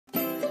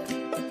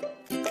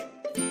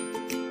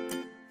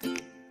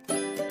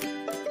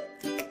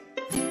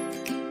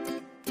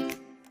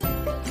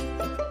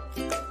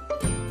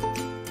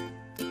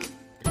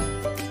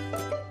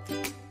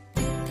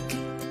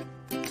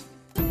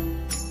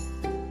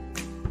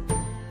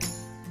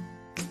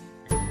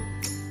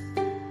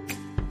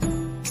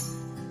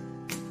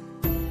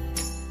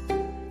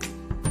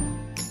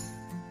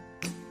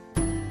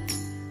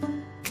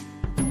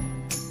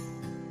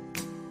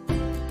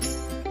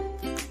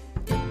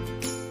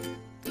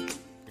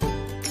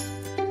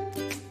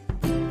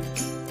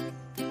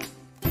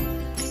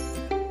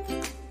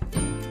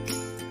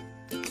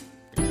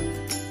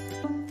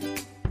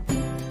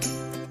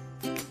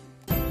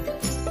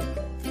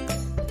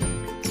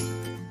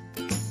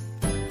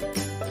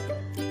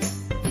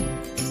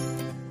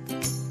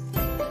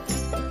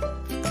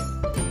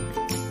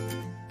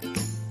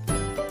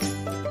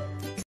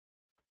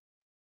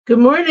Good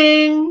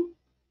morning.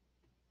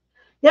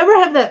 You ever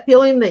have that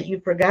feeling that you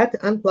forgot to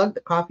unplug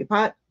the coffee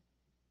pot?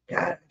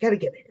 God, I gotta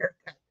get a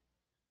haircut.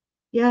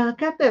 Yeah, I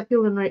got that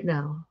feeling right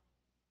now.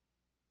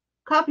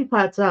 Coffee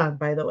pot's on,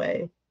 by the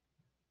way.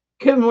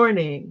 Good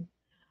morning.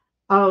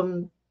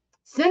 Um,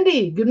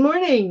 Cindy, good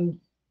morning.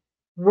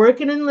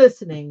 Working and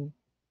listening.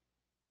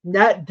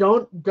 Not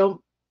don't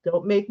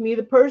make me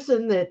the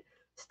person that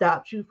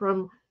stops you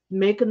from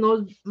making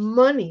those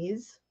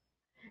monies.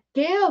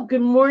 Gail, good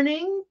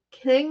morning.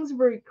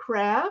 Kingsbury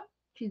Craft.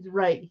 She's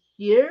right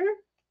here.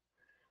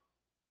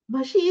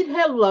 Mashid,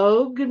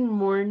 hello, good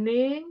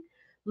morning.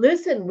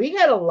 Listen, we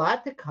got a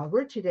lot to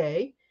cover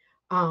today.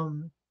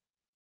 Um,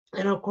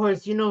 and of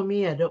course, you know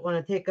me, I don't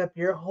want to take up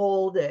your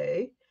whole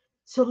day.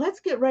 So let's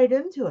get right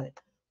into it.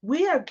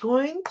 We are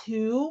going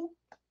to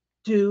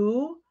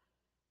do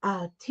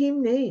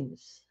team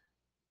names.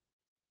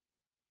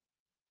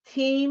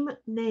 Team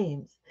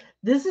names.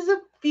 This is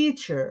a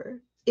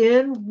feature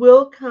in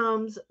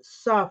Willcomb's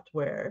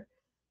software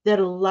that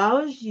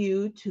allows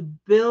you to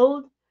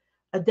build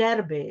a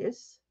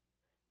database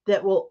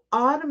that will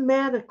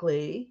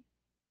automatically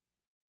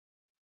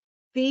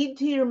feed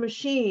to your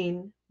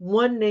machine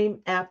one name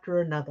after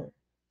another.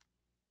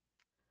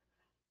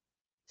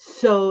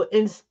 So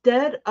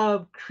instead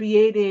of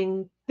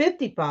creating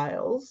 50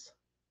 files,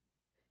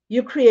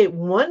 you create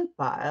one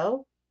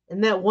file,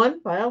 and that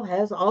one file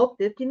has all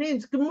 50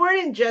 names. Good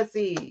morning,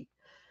 Jesse.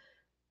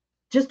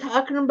 Just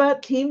talking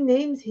about team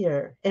names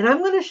here. And I'm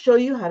going to show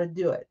you how to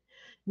do it.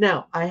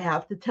 Now,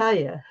 I've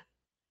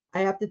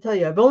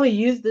only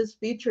used this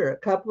feature a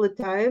couple of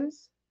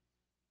times,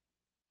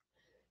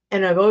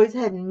 and I've always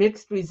had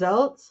mixed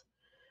results.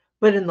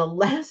 But in the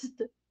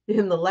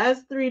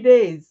last 3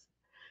 days,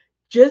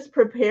 just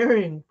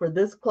preparing for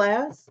this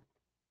class,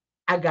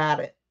 I got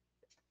it.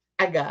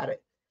 I got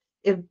it.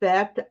 In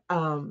fact,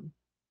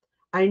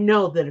 I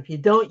know that if you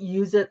don't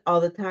use it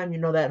all the time, you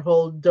know that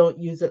whole "don't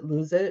use it,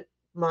 lose it"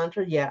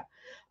 mantra. Yeah,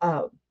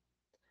 uh,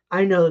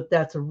 I know that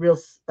that's a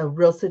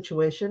real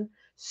situation.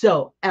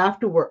 So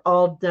after we're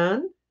all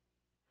done,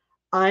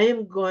 I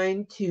am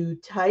going to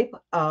type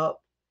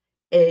up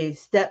a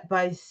step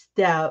by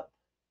step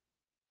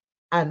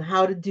on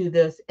how to do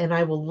this, and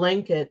I will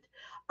link it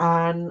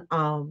on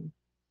um,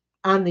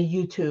 on the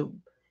YouTube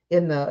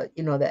in the,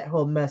 that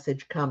whole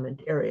message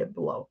comment area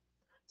below.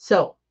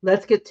 So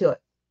let's get to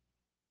it.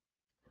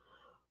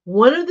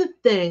 One of the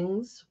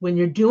things when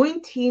you're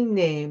doing team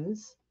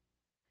names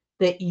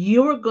that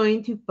you are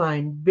going to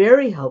find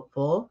very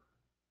helpful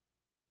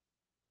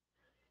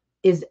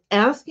is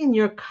asking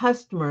your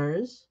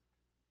customers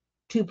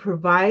to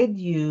provide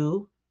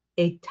you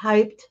a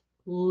typed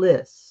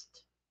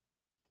list.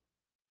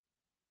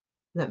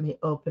 Let me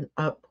open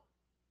up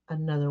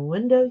another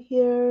window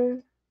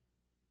here.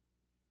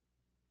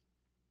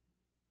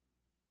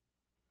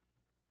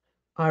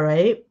 All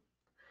right.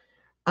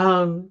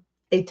 Um,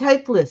 a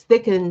typed list.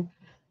 The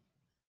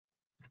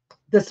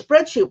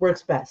spreadsheet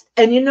works best.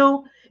 And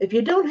if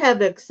you don't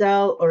have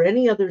Excel or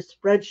any other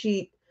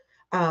spreadsheet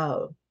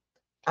uh,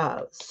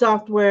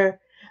 software,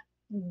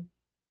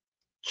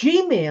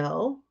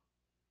 Gmail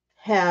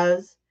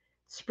has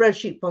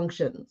spreadsheet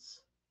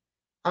functions.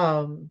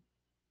 Um,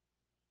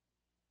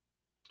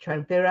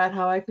 Trying to figure out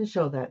how I can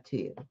show that to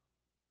you.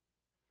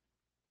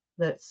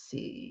 Let's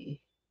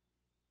see.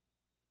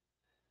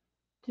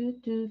 Do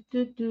do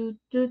do do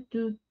do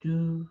do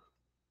do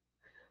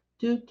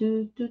do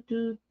do do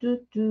do do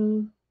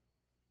do.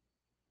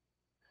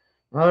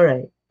 All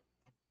right.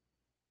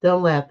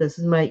 Don't laugh. This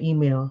is my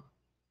email.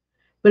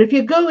 But if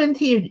you go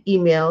into your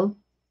email,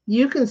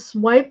 you can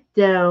swipe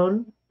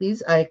down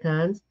these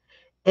icons,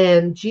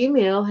 and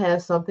Gmail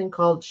has something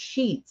called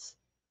Sheets,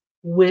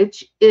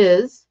 which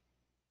is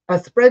a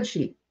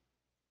spreadsheet.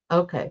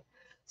 Okay.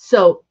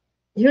 So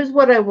here's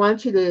what I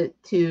want you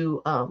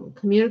to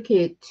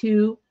communicate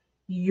to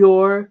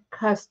your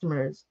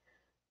customers.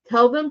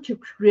 Tell them to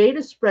create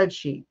a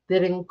spreadsheet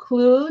that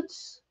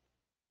includes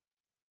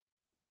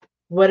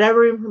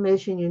whatever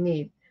information you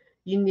need.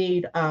 You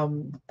need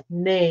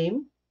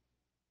name,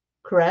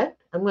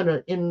 correct? I'm going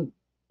to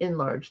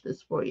enlarge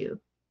this for you.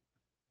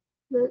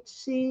 Let's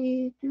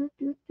see. Here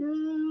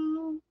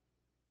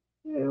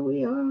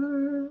we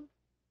are.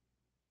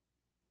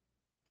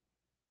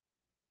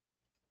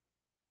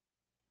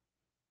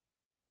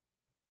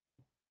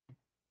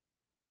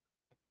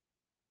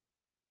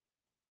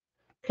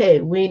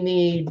 Okay, we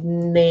need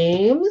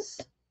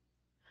names.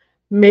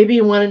 Maybe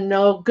you want to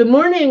know, good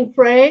morning,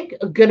 Frank.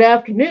 Good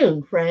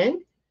afternoon,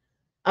 Frank.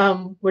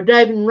 We're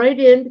diving right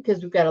in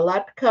because we've got a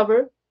lot to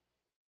cover.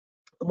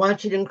 I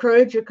want you to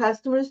encourage your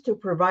customers to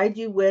provide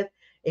you with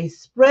a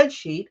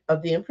spreadsheet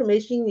of the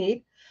information you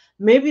need.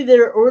 Maybe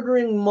they're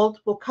ordering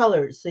multiple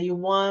colors, so you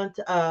want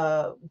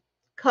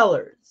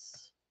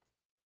colors.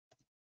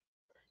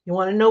 You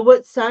want to know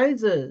what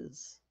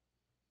sizes.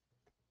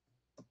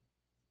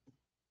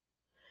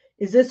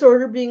 Is this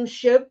order being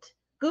shipped?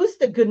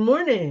 Gusta, good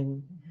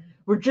morning.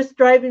 We're just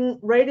driving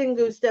right in,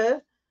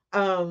 Gusta.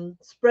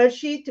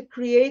 Spreadsheet to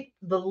create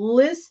the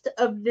list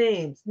of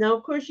names. Now,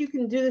 of course, you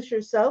can do this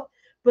yourself,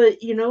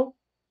 But you know,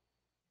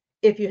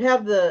 if you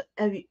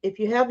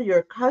have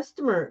your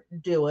customer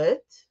do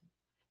it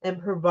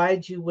and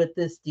provide you with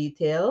this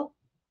detail,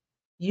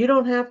 you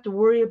don't have to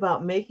worry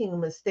about making a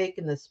mistake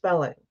in the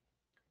spelling.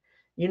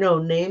 You know,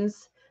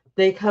 names,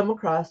 they come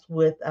across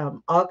with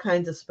all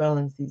kinds of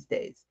spellings these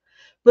days.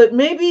 But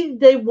maybe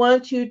they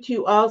want you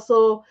to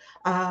also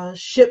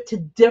ship to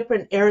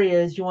different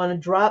areas. You want to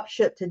drop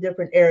ship to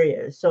different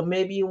areas. So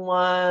maybe you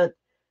want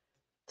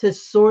to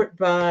sort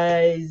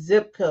by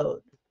zip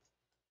code.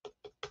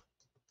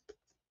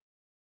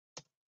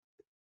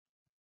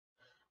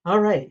 All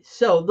right.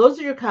 So those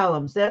are your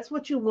columns. That's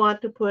what you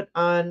want to put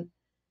on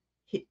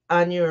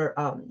your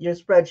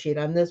spreadsheet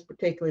on this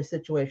particular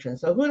situation.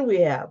 So who do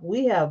we have?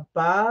 We have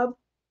Bob,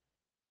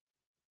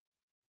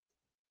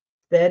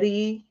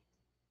 Betty,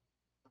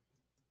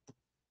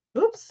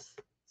 oops,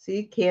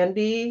 see,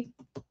 Candy,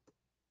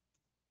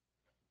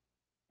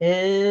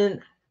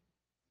 and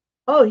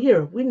oh,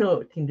 here, we know what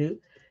we can do.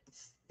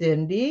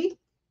 Cindy,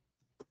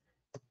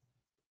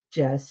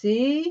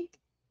 Jesse,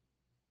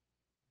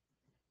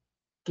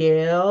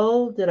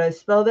 Gail. Did I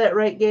spell that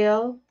right,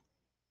 Gail?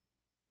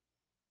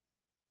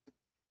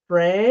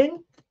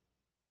 Frank,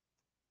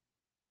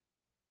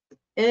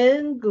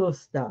 and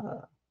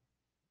Gustav.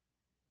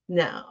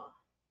 Now,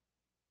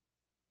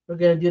 we're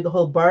going to do the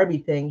whole Barbie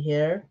thing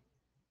here.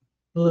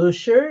 Blue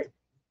shirt,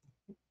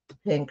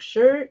 pink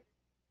shirt,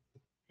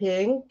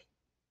 pink.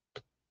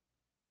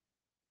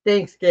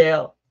 Thanks,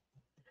 Gail.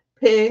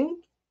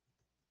 Pink,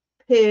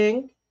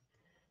 pink,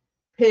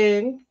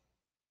 pink,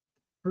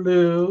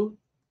 blue,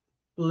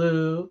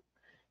 blue.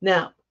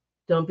 Now,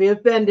 don't be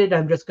offended.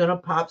 I'm just going to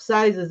pop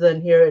sizes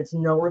in here. It's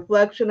no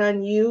reflection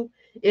on you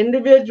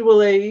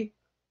individually.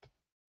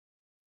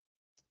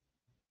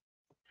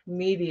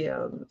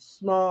 Medium,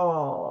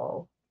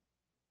 small.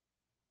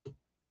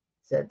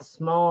 Said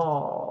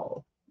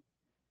small.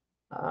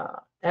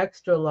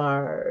 Extra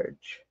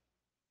large.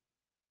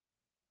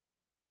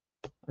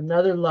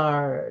 Another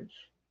large.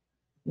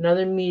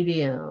 Another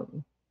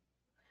medium.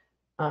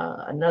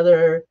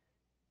 Another,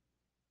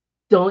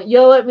 don't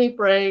yell at me,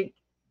 Frank,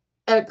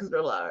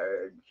 extra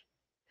large.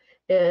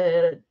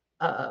 And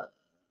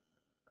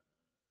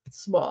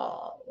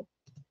small.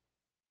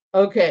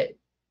 Okay.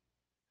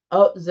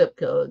 Oh, zip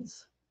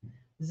codes.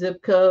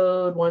 Zip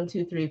code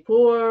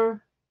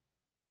 1234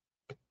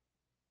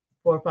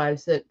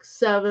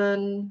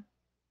 4567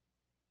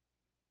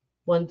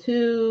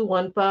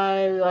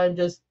 1215. I'm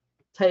just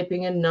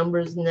typing in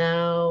numbers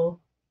now.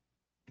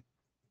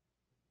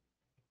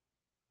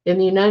 In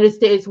the United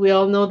States, we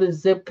all know the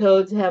zip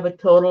codes have a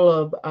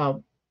total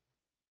of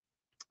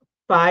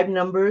 5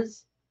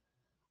 numbers,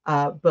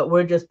 but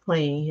we're just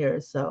playing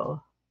here,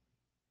 so.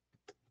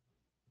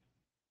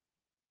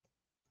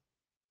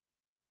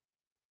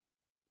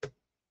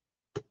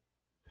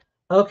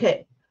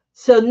 Okay,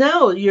 so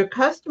now your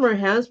customer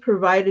has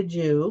provided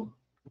you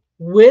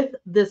with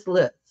this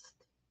list.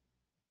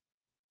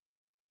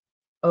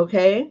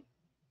 Okay,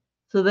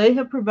 so they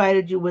have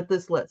provided you with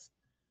this list.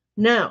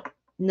 Now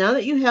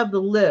that you have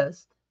the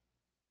list,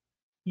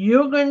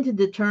 you're going to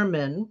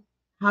determine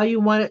how you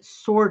want it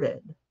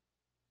sorted.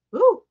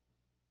 Ooh,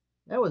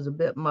 that was a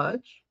bit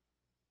much.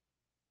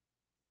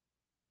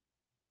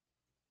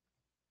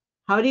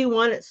 How do you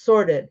want it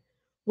sorted?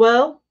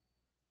 Well,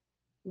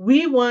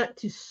 we want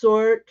to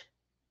sort.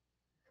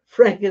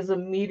 Frank is a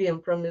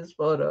medium from his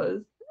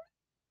photos.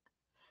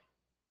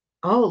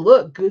 Oh,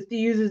 look, Gusti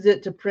uses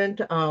it to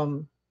print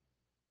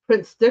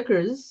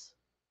stickers.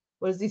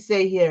 What does he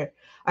say here?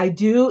 I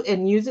do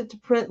and use it to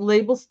print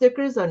label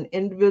stickers on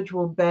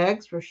individual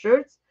bags for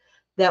shirts.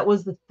 That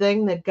was the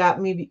thing that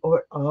got me the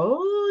order.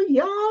 Oh,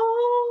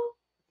 y'all,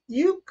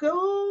 you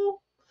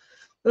go.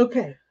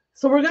 Okay,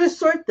 so we're going to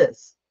sort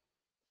this.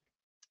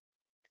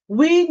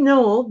 We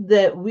know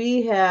that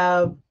we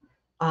have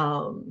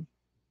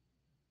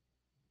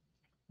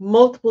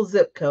multiple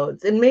zip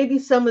codes, and maybe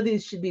some of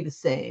these should be the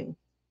same.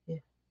 Yeah.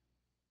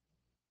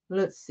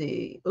 Let's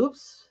see.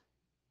 Oops.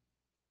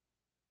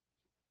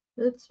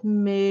 Let's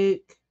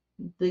make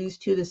these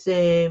two the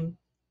same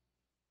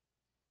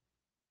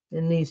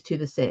and these two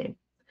the same.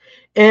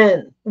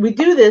 And we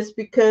do this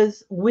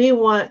because we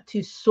want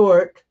to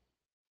sort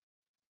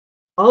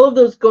all of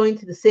those going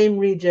to the same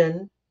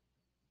region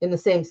in the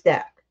same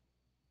stack.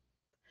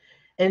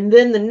 And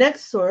then the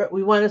next sort,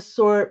 we want to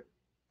sort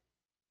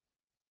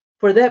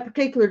for that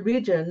particular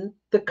region,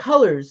 the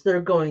colors that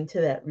are going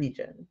to that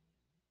region.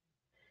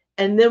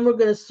 And then we're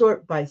going to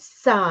sort by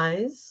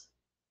size.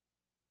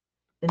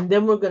 And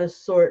then we're going to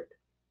sort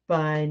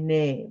by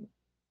name.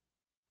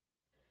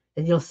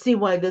 And you'll see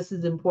why this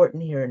is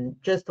important here in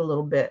just a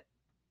little bit.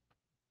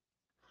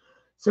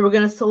 So we're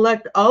going to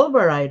select all of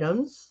our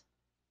items.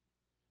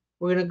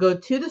 We're going to go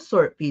to the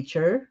sort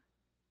feature.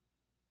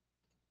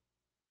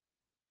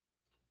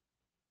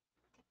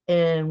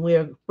 And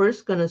we're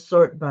first going to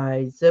sort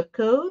by zip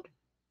code.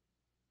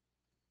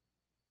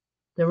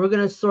 Then we're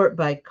going to sort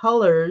by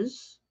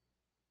colors.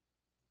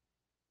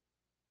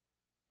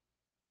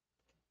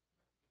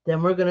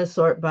 Then we're going to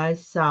sort by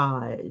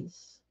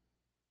size.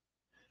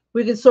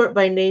 We can sort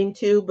by name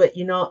too, but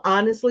you know,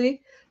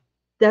 honestly,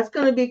 that's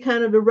going to be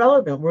kind of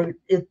irrelevant.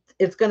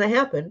 It's going to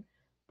happen,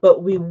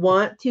 but we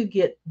want to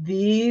get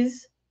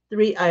these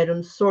 3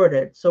 items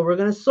sorted. So we're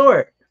going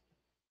to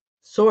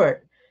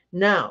sort.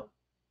 Now,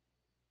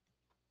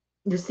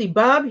 you see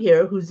Bob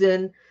here, who's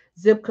in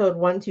zip code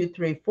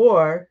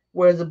 1234,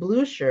 wears a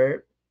blue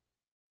shirt.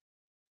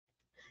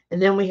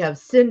 And then we have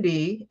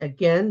Cindy,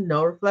 again,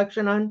 no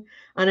reflection on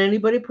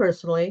anybody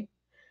personally.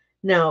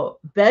 Now,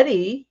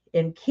 Betty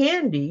and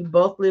Candy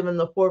both live in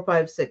the 4,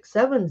 5, 6,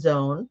 7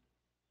 zone.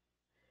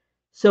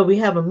 So we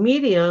have a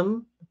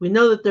medium. We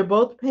know that they're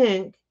both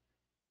pink,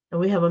 and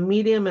we have a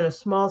medium and a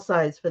small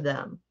size for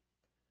them.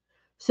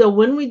 So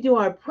when we do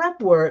our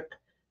prep work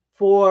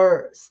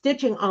for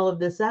stitching all of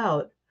this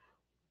out,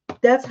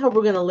 that's how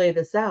we're going to lay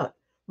this out.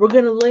 We're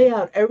going to lay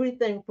out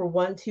everything for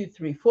 1, 2,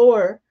 3,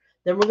 4.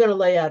 Then we're going to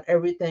lay out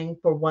everything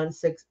for 1,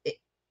 6,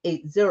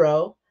 8,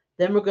 0.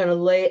 Then we're going to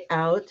lay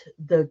out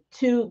the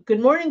 2. Good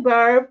morning,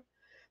 Barb.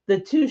 The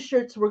 2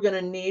 shirts we're going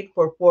to need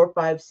for 4,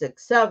 5,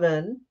 6,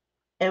 7.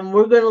 And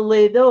we're going to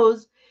lay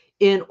those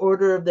in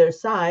order of their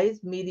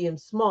size, medium,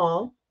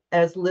 small,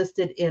 as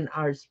listed in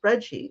our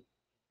spreadsheet.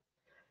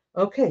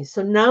 Okay,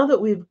 so now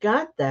that we've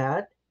got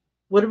that,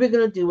 what are we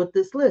going to do with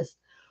this list?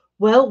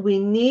 Well, we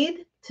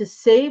need to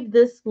save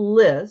this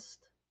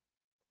list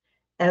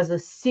as a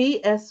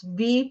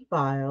CSV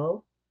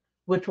file,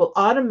 which will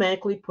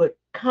automatically put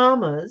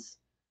commas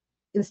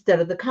instead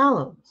of the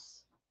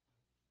columns.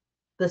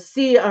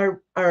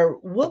 Our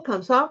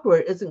WillCom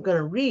software isn't going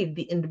to read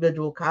the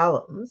individual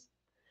columns.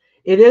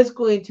 It is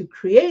going to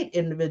create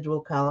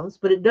individual columns,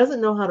 but it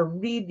doesn't know how to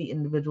read the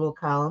individual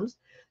columns.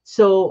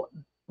 So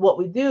what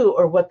we do,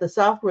 or what the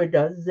software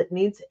does, is it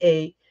needs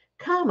a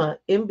comma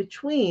in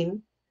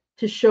between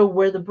to show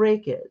where the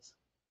break is.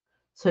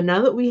 So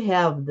now that we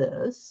have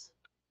this,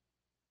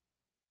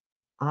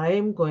 I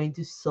am going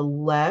to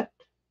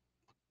select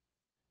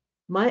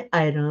my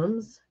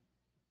items.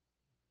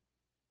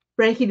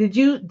 Frankie, did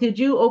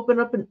you open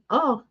up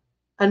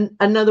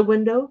another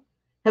window?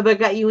 Have I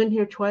got you in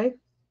here twice?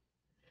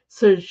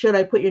 So should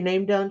I put your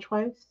name down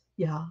twice?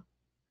 Yeah.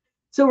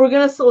 So we're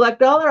going to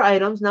select all our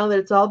items now that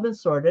it's all been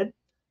sorted,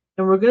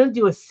 and we're going to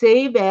do a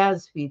save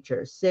as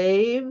feature.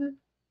 Save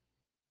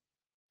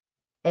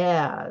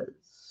as.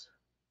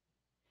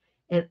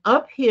 And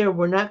up here,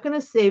 we're not going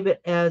to save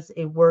it as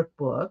a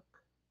workbook.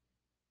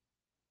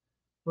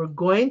 We're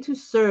going to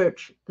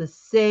search the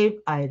save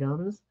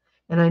items,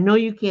 and I know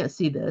you can't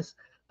see this,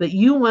 but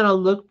you want to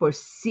look for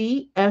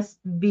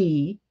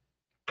CSV,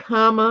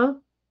 comma,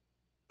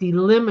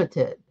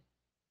 delimited.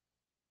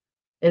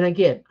 And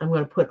again, I'm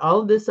going to put all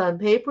of this on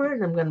paper,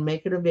 and I'm going to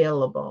make it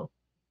available.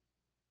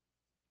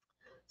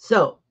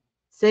 So,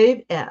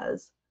 save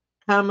as,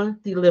 comma,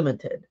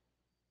 delimited.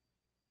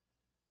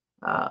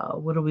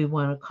 What do we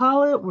want to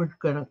call it? We're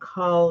going to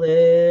call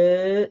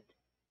it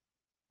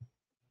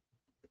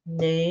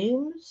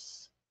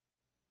names.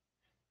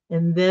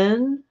 And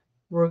then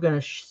we're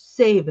going to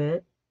save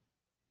it.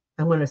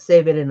 I'm going to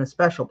save it in a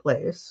special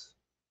place.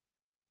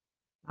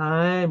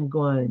 I'm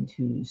going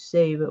to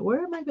save it.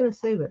 Where am I going to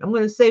save it? I'm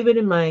going to save it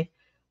in my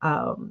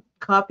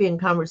copy and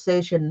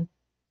conversation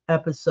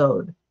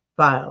episode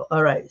file.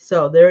 All right,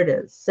 so there it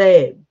is.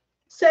 Save.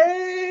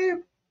 Save.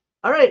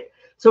 All right,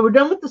 so we're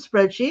done with the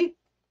spreadsheet.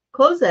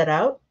 Close that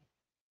out.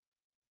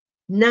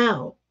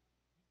 Now,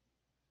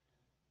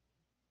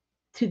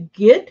 to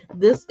get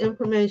this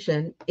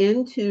information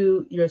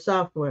into your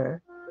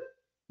software,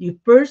 you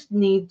first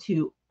need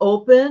to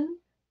open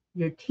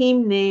your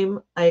team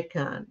name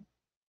icon.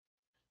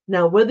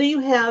 Now, whether you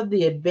have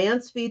the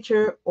advanced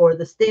feature or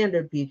the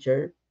standard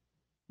feature,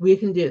 we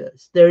can do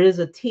this. There is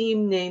a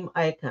team name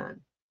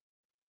icon.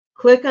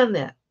 Click on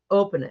that,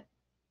 open it.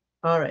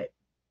 All right.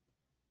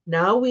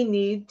 Now we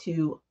need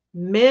to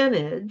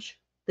manage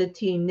the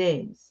team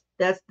names.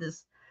 That's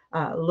this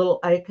little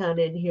icon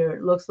in here.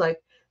 It looks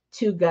like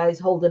 2 guys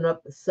holding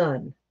up the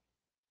sun.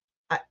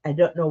 I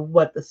don't know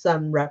what the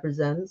sun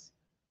represents,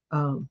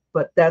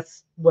 but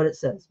that's what it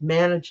says,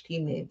 manage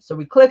team names. So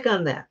we click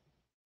on that.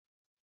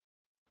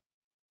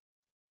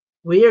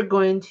 We are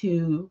going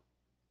to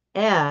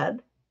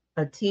add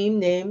a team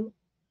name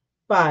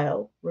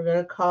file. We're going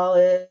to call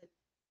it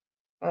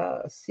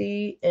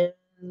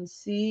CNC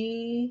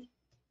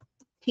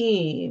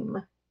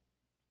team.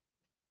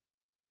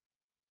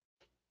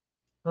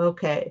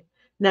 Okay.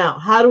 Now,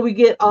 how do we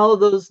get all of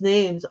those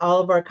names,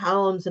 all of our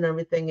columns and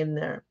everything in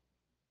there?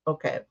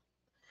 Okay.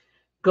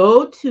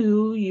 Go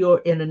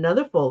to in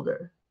another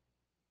folder.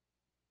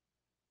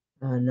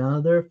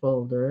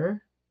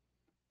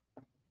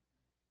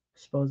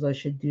 Suppose I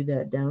should do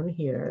that down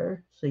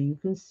here so you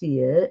can see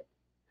it.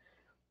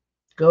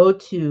 Go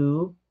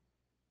to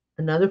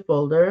another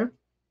folder.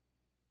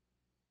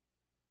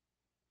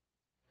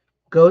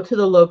 Go to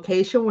the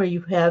location where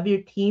you have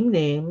your team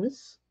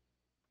names,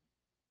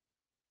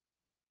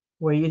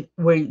 where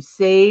you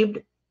saved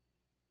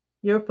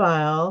your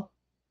file.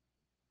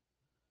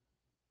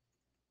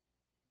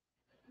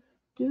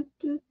 Today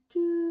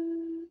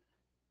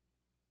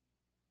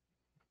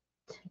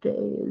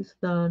is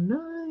the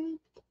 9th.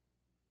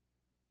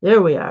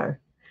 There we are.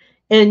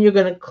 And you're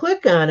going to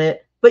click on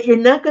it, but you're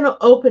not going to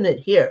open it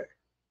here.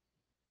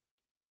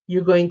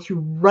 You're going to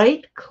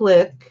right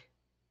click,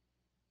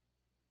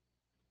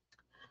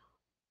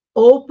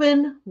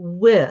 open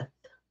with.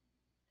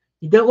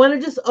 You don't want to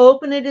just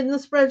open it in the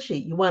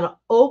spreadsheet. You want to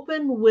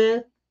open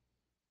with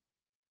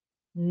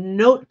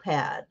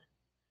Notepad.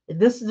 And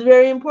this is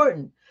very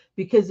important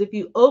because if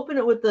you open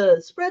it with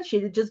the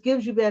spreadsheet, it just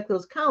gives you back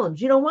those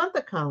columns. You don't want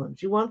the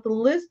columns. You want the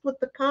list with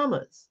the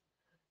commas.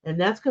 And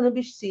that's going to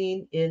be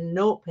seen in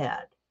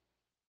Notepad.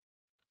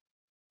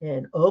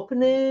 And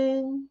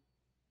opening.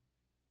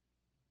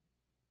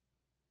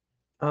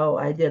 Oh,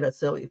 I did a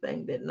silly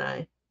thing, didn't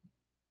I?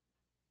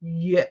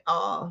 Yeah.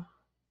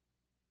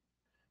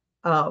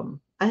 I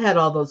had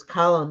all those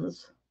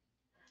columns.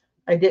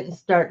 I didn't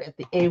start at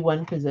the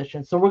A1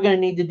 position. So we're going to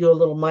need to do a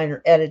little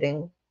minor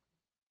editing.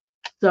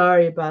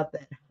 Sorry about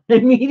that.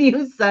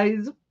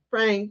 Medium-sized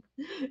Frank.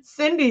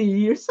 Cindy,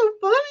 you're so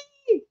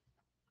funny.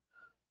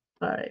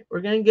 All right, we're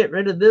going to get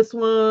rid of this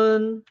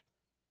one.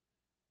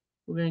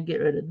 We're going to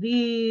get rid of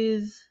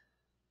these.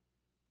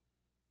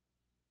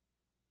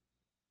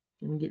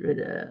 And get rid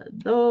of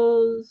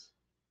those.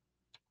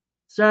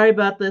 Sorry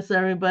about this,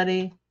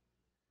 everybody.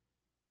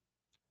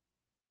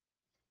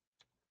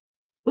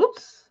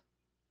 Oops.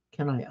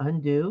 Can I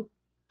undo?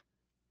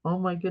 Oh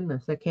my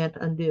goodness, I can't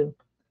undo.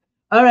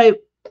 All right.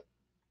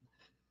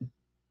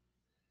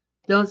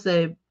 Don't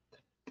save.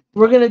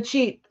 We're going to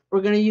cheat.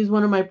 We're going to use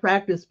one of my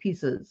practice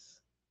pieces.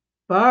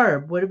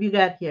 Barb, what have you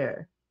got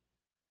here?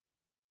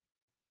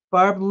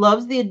 Barb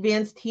loves the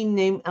advanced team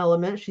name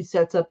element. She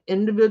sets up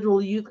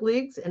individual youth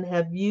leagues and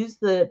have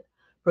used it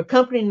for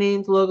company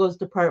names, logos,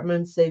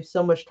 departments, saves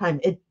so much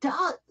time. It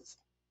does.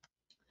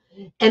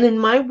 And in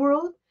my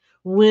world,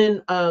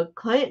 when a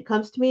client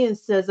comes to me and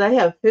says, I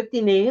have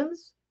 50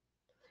 names,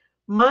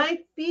 my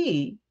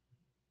fee,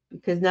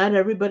 because not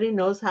everybody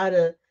knows how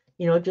to,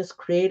 just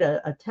create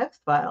a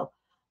text file.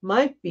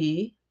 My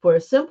fee for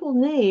a simple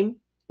name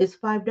is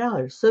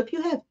 $5. So if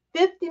you have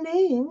 50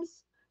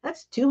 names,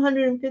 that's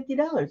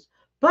 $250.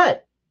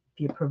 But if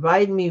you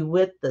provide me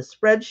with the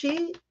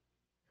spreadsheet,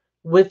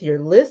 with your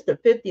list of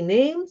 50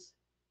 names,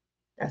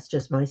 that's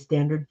just my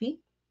standard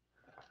fee.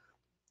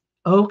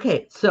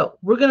 Okay, so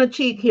we're going to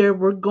cheat here.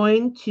 We're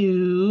going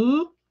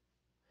to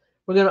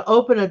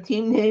open a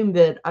team name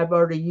that I've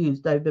already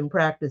used. I've been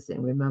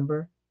practicing,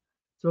 remember?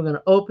 So we're going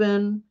to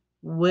open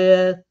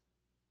with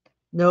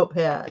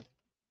Notepad.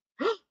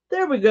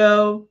 There we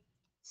go.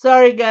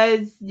 Sorry,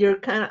 guys, you're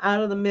kind of out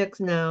of the mix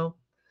now,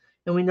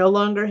 and we no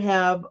longer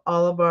have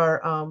all of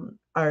our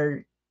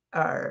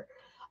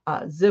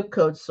zip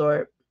code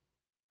sort.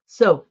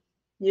 So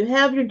you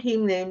have your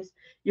team names.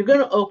 You're going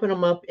to open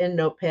them up in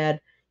Notepad.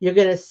 You're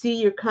going to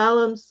see your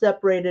columns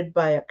separated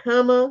by a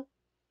comma.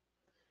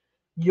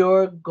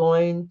 You're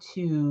going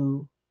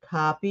to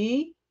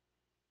copy,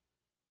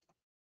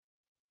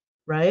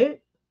 right?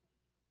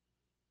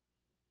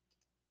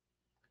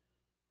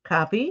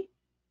 Copy.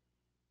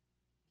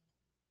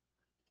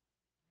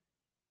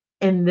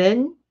 And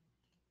then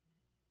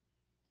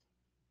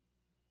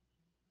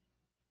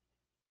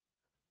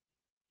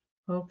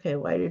okay,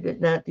 why did it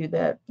not do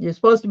that? You're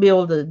supposed to be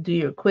able to do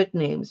your quick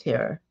names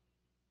here.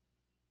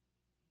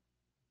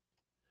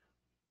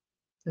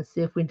 Let's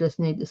see if we just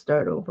need to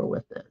start over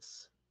with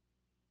this.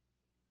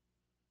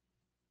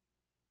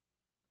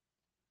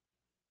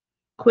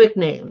 Quick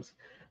names.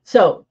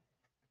 So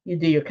you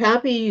do your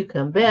copy, you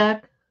come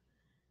back.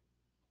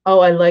 Oh,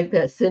 I like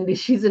that, Cindy.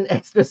 She's an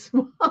extra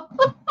small.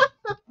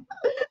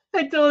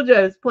 I told you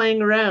I was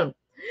playing around.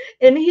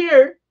 And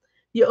here,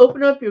 you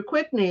open up your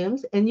quick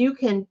names and you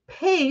can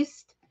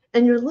paste,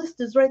 and your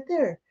list is right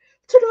there.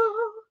 Ta-da!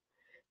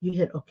 You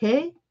hit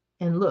OK,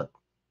 and look,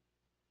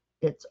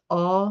 it's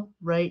all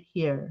right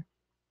here.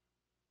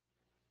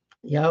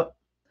 Yep.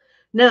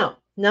 Now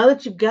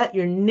that you've got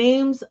your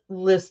names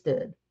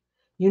listed,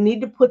 you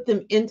need to put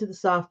them into the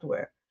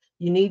software.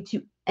 You need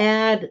to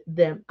add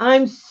them.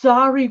 I'm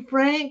sorry,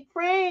 Frank.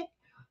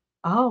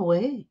 Oh,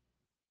 wait.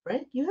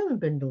 Frank, you haven't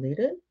been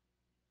deleted.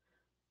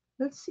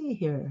 Let's see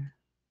here.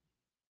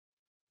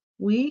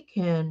 We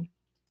can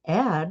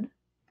add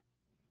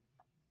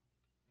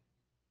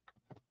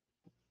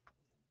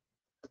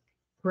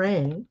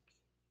Frank,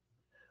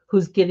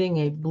 who's getting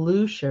a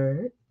blue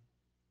shirt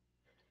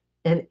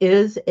and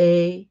is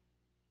a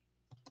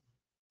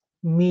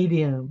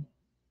medium.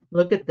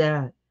 Look at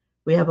that.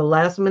 We have a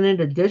last minute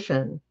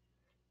addition.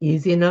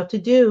 Easy enough to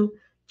do.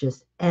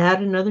 Just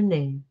add another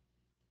name.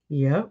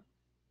 Yep.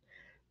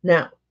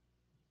 Now,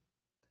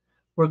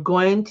 we're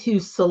going to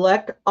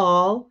select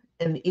all,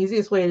 and the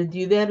easiest way to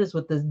do that is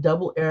with this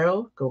double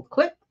arrow. Go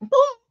click, boom,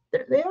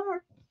 there they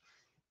are.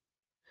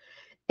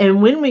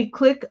 And when we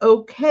click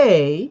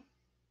OK,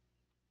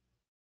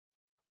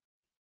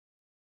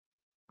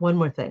 one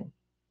more thing,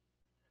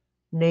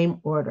 name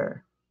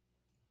order.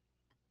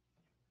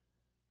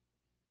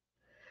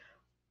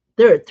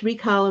 There are 3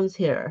 columns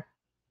here.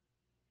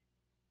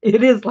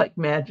 It is like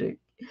magic.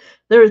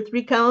 There are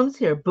 3 columns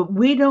here, but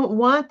we don't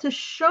want to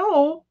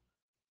show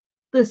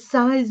the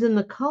size and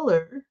the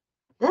color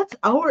That's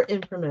our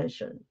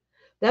information.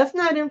 That's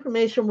not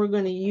information we're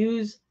going to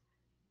use.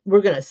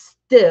 We're going to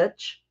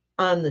stitch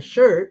on the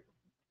shirt.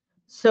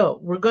 So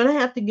we're going to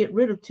have to get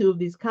rid of 2 of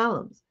these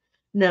columns.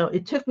 Now,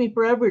 it took me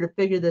forever to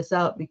figure this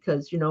out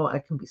because, I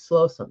can be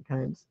slow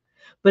sometimes.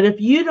 But if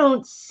you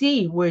don't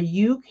see where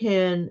you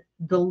can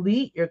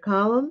delete your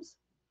columns,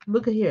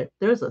 look at here.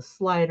 There's a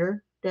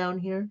slider down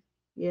here.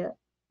 Yeah,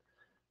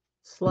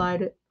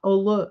 slide it. Oh,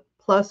 look,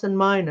 plus and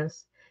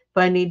minus.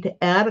 If I need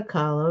to add a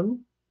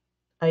column,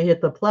 I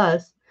hit the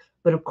plus.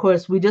 But of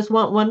course, we just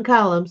want 1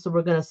 column, so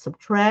we're going to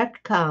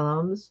subtract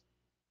columns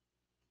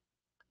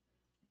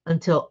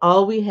until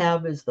all we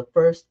have is the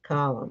first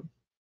column.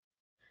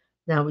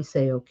 Now we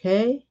say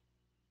OK,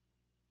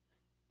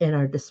 and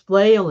our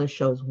display only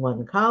shows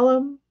 1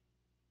 column,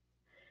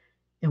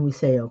 and we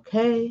say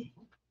OK.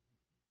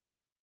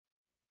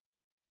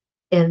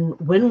 And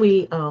when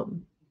we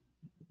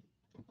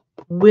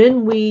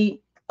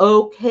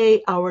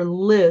OK our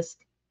list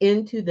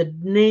into the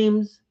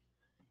names,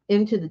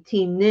 into the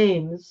team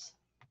names,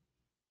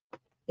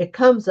 it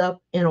comes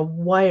up in a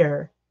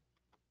wire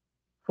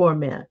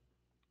format.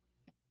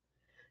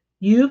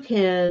 You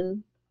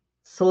can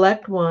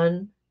select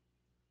one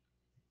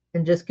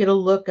and just get a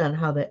look on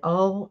how they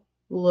all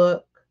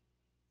look.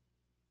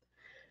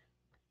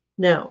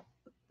 Now,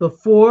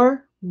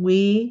 before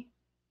we,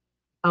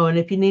 and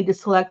if you need to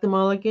select them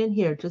all again,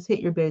 here, just hit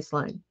your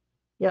baseline.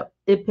 Yep,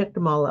 it picked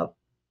them all up.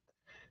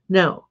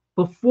 Now,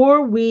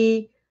 before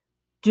we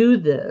do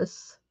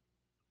this,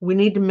 we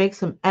need to make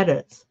some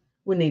edits.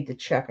 We need to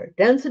check our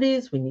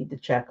densities. We need to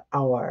check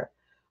our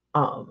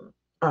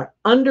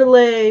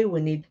underlay.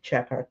 We need to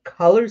check our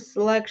color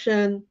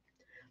selection,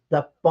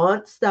 the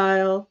font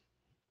style.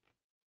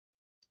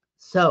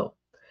 So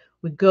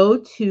we go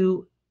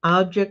to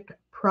Object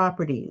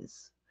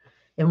Properties.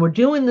 And we're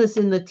doing this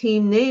in the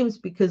team names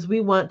because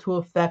we want to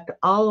affect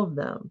all of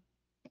them.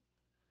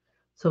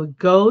 So we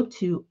go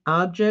to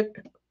Object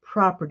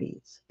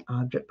Properties.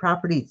 Object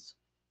Properties.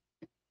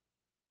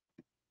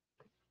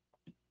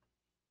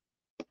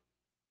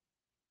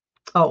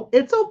 Oh,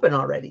 it's open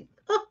already.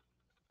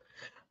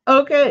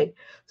 Okay,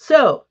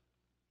 so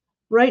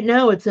right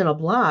now it's in a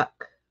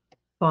block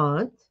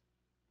font.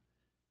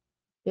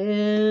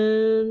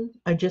 And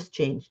I just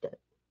changed it.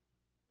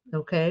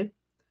 Okay.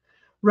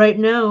 Right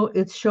now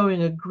it's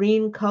showing a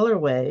green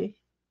colorway.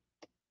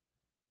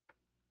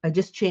 I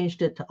just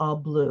changed it to all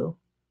blue.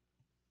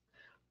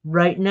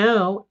 Right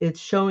now it's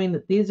showing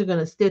that these are going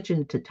to stitch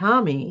into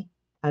Tommy.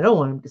 I don't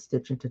want them to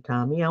stitch into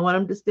Tommy. I want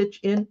them to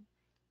stitch in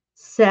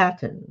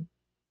satin.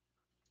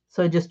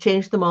 So I just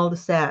changed them all to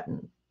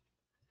satin.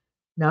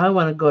 Now I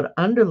want to go to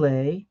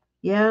underlay.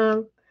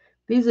 Yeah,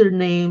 these are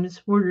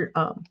names. We're,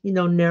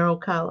 narrow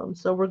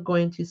columns. So we're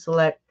going to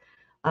select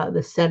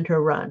the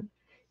center run.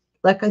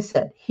 Like I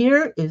said,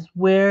 here is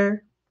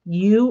where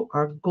you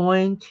are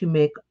going to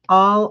make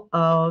all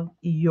of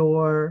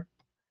your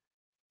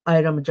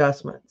item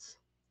adjustments.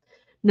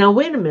 Now,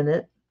 wait a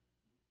minute.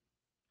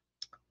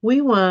 We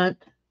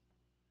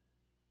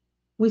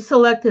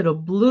selected a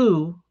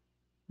blue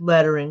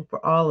lettering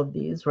for all of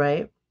these,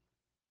 right?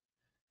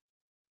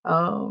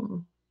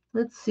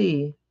 Let's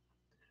see.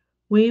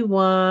 We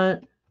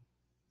want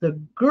the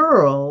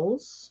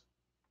girls.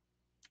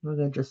 We're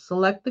going to just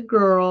select the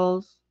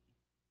girls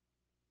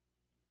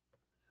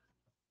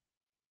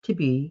to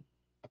be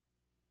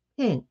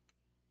pink.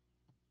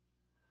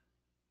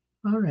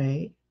 All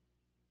right.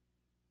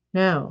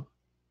 Now,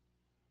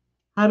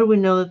 how do we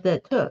know that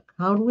that took?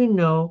 How do we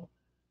know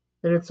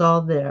that it's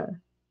all there?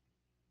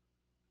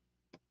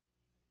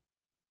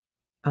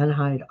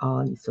 Unhide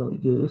all, you silly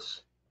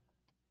goose.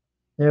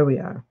 There we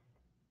are.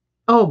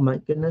 Oh my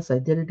goodness, I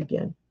did it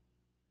again.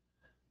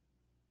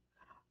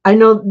 I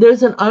know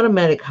there's an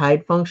automatic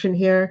hide function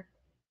here,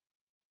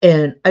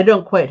 and I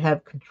don't quite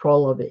have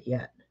control of it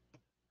yet.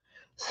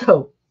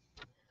 So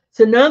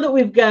now that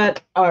we've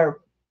got our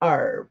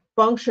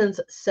functions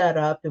set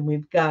up and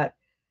we've got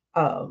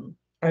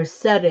our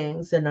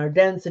settings and our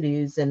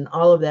densities and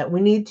all of that,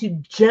 we need to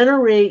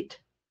generate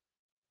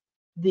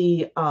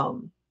the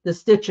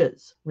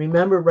stitches.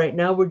 Remember, right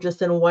now we're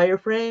just in a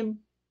wireframe.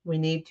 We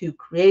need to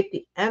create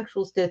the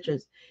actual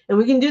stitches. And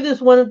we can do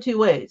this one of 2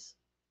 ways.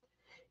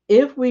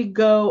 If we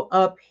go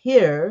up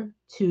here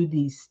to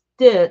the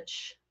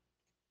stitch,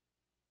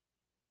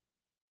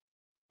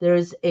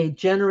 there's a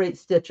generate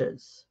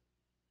stitches.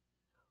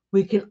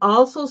 We can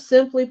also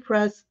simply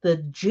press the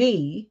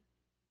G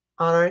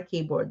on our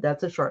keyboard.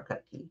 That's a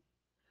shortcut key.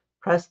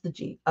 Press the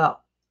G. Oh,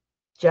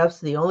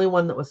 Jeff's the only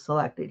one that was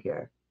selected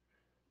here.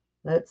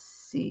 Let's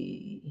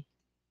see.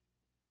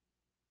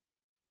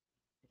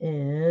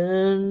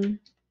 And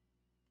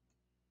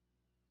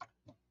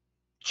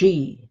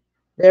G.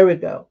 There we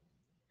go.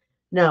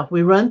 Now, if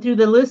we run through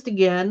the list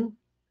again,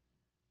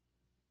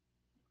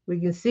 we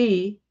can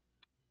see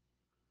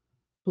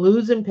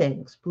blues and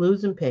pinks,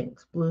 blues and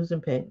pinks, blues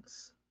and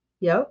pinks.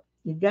 Yep,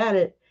 you got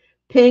it.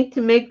 Pink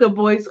to make the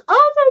boys.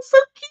 Oh, that's so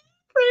cute,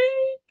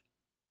 Frank.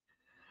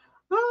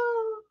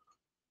 Oh.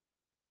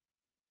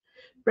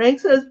 Frank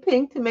says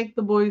pink to make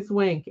the boys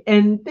wink.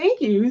 And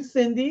thank you,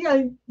 Cindy.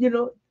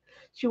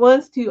 She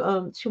wants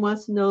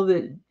to know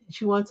that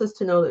she wants us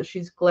to know that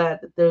she's glad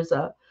that there's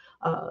a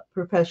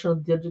professional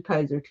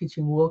digitizer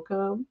teaching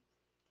Wilcom.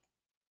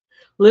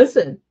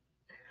 Listen,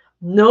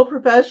 no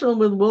professional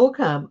with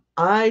Wilcom.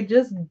 I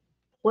just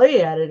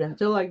play at it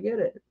until I get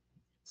it.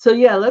 So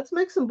yeah, let's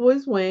make some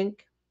boys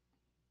wink.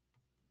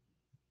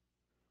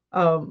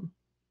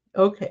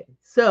 Okay,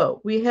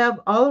 so we have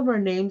all of our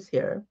names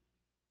here.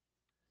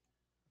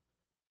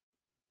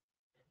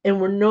 And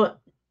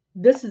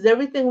this is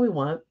everything we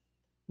want.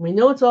 We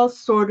know it's all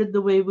sorted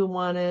the way we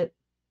want it.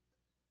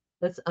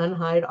 Let's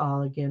unhide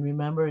all again.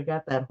 Remember, I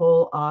got that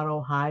whole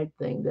auto hide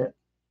thing that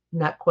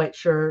not quite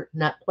sure,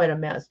 not quite a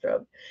master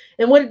of.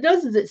 And what it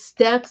does is it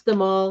stacks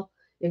them all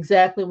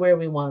exactly where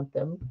we want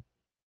them.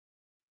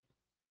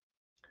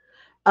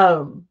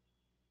 Um,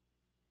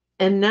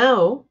 and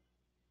now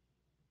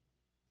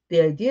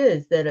the idea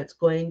is that it's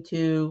going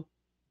to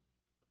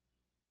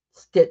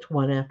stitch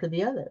one after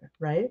the other,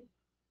 right?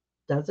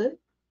 Does it?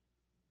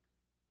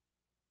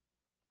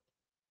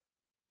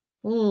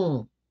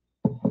 To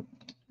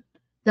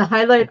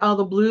highlight all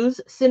the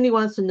blues, Cindy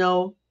wants to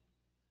know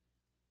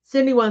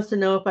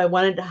if I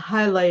wanted to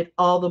highlight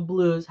all the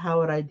blues, how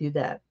would I do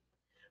that?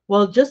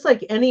 Well, just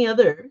like any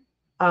other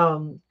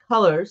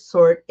color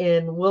sort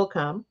in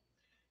Wilcom,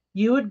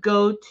 you would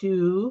go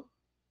to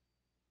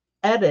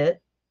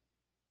Edit,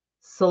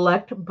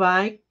 select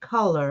by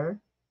color,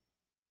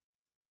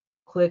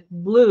 click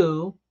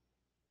blue,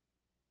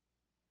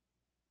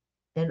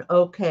 and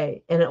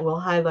OK, and it will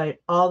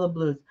highlight all the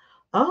blues.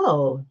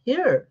 Oh,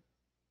 here.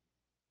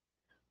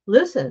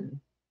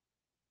 Listen,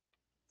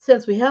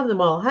 since we have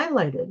them all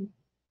highlighted,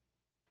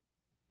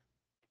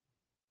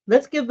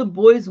 let's give the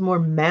boys more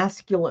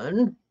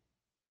masculine.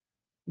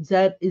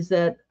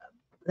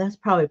 That's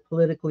probably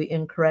politically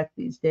incorrect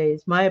these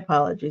days. My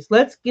apologies.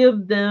 Let's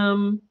give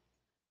them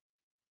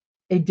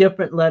a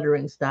different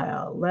lettering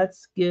style.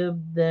 Let's give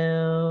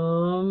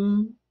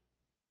them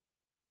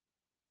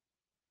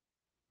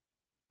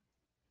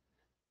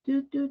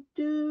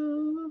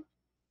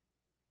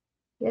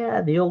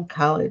yeah, the old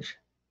college.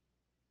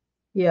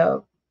 Yeah.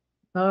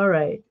 All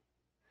right.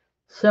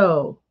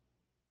 So,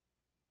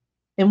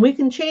 and we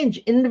can change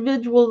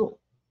individual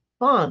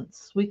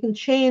fonts. We can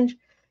change,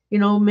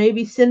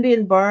 maybe Cindy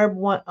and Barb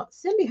want.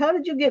 Cindy, how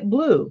did you get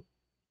blue?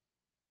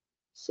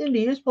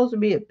 Cindy, you're supposed to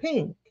be at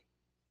pink.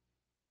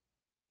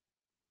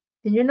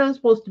 And you're not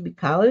supposed to be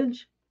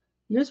college.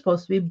 You're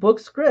supposed to be book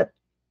script.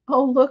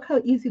 Oh, look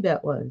how easy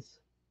that was.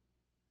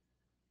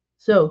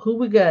 So who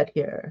we got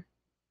here?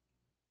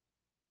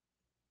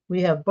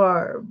 We have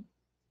Barb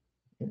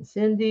and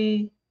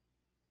Cindy,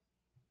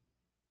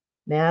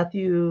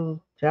 Matthew,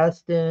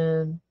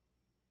 Justin,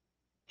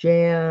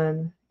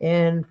 Jan,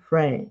 and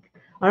Frank.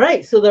 All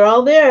right, so they're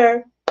all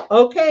there.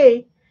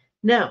 Okay,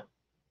 now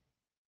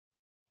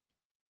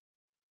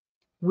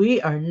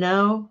we are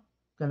now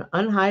going to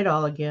unhide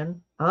all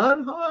again.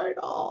 Unhide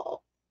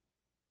all.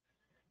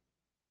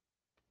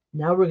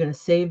 Now we're going to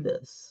save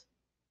this.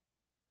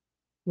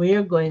 We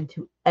are going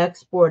to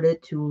export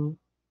it to,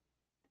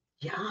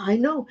 yeah, I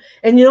know.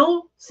 And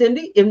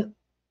Cindy, in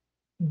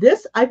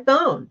this I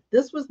found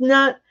this was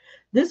not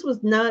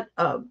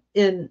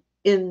in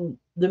the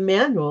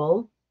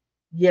manual.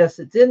 Yes,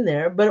 it's in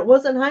there, but it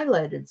wasn't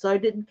highlighted, so I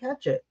didn't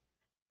catch it.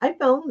 I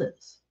found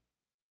this.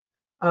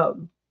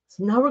 So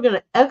now we're going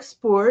to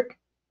export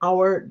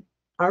our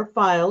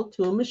file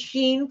to a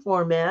machine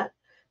format.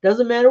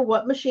 Doesn't matter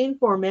what machine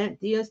format,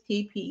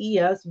 DST,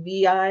 PES,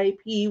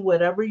 VIP,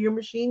 whatever your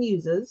machine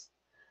uses.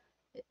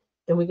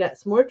 And we got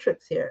some more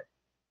tricks here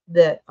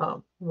that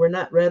were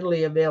not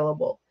readily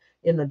available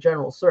in the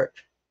general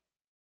search.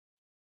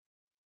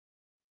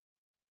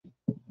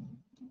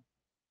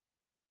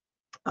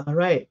 All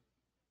right.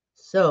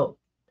 So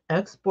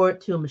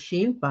export to a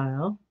machine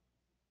file,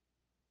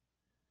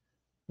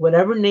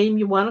 whatever name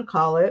you want to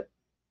call it.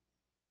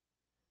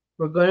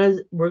 We're gonna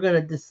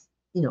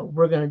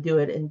do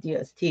it in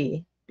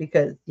DST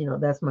because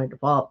that's my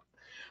default.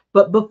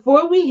 But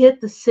before we hit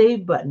the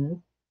save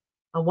button,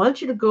 I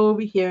want you to go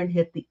over here and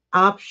hit the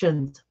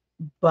options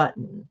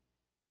button.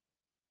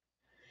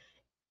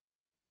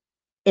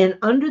 And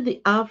under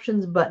the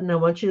options button, I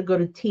want you to go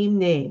to team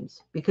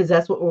names because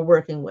that's what we're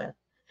working with.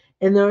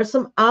 And there are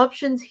some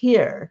options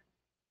here.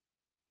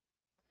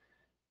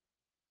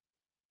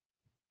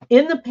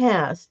 In the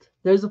past,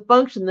 there's a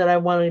function that I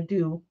want to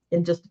do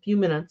in just a few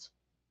minutes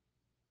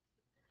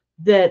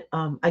that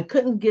I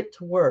couldn't get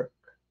to work.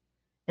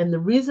 And the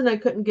reason I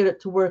couldn't get it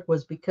to work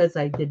was because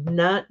I did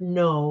not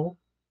know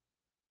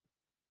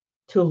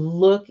to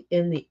look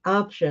in the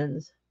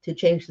options to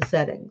change the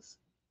settings.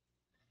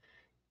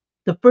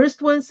 The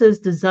first one says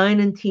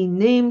design and team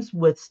names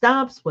with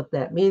stops. What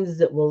that means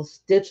is it will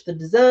stitch the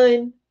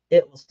design,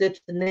 it will stitch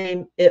the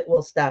name, it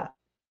will stop.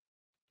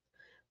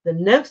 The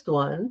next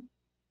one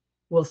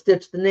will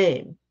stitch the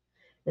name,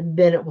 and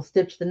then it will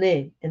stitch the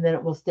name, and then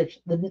it will stitch.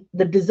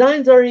 The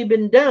design's already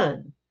been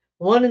done,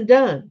 one and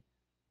done.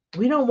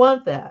 We don't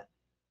want that.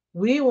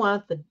 We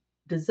want the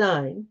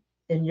design,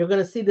 and you're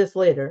going to see this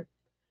later,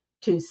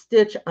 to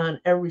stitch on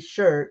every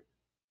shirt,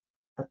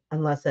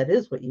 unless that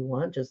is what you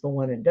want, just the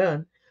one and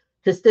done,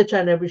 to stitch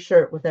on every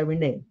shirt with every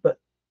name, but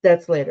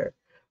that's later.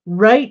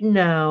 Right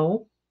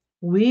now,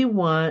 we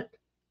want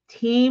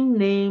team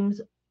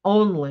names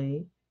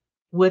only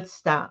with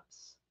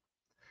stops.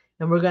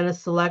 And we're going to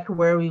select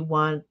where we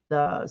want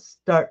the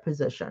start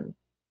position.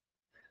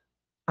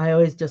 I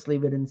always just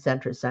leave it in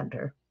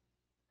center.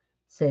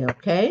 Say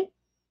OK.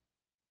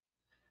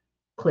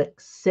 Click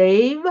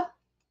Save.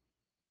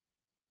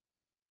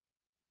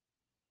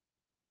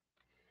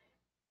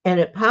 And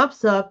it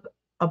pops up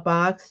a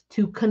box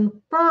to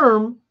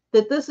confirm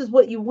that this is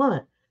what you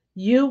want.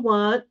 You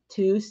want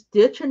to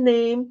stitch a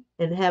name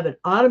and have it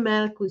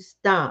automatically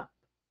stop.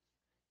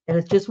 And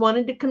it's just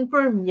wanting to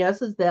confirm,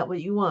 yes, is that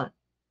what you want?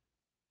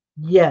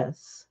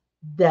 Yes,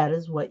 that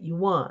is what you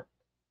want.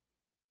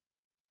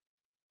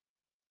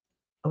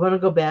 I want to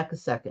go back a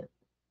second.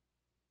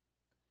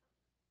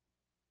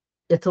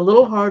 It's a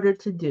little harder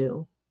to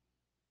do,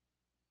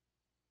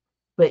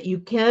 but you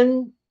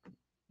can.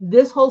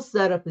 This whole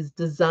setup is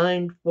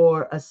designed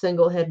for a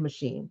single head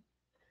machine,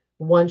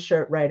 one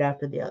shirt right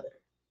after the other,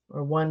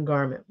 or one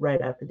garment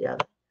right after the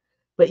other.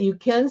 But you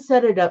can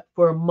set it up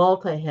for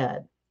multi-head.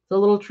 It's a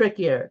little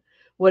trickier.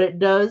 What it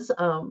does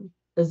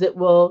is it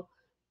will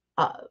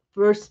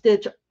first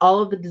stitch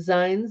all of the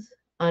designs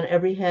on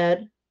every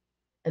head,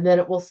 and then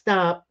it will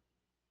stop,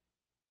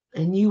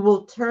 and you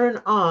will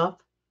turn off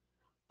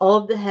all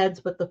of the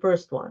heads but the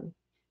first one,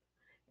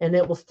 and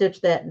it will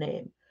stitch that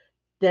name.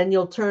 Then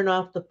you'll turn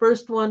off the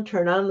first one,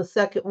 turn on the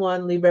second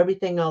one, leave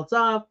everything else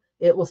off.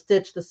 It will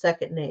stitch the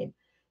second name.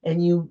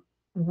 And you,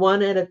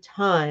 one at a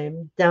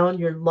time, down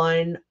your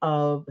line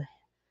of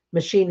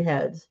machine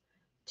heads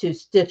to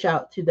stitch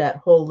out to that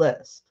whole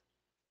list.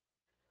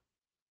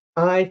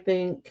 I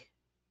think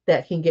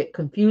that can get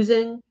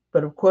confusing,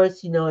 but of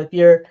course, if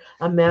you're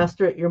a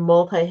master at your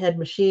multi-head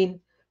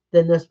machine,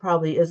 then this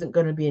probably isn't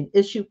going to be an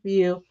issue for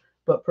you.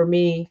 But for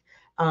me,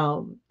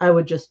 I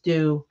would just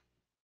do.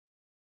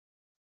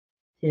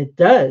 It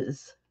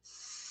does.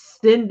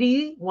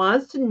 Cindy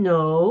wants to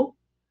know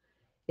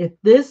if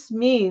this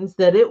means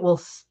that it will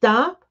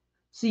stop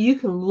so you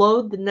can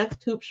load the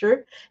next hoop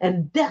shirt.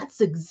 And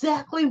that's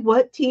exactly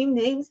what Team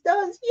Names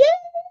does.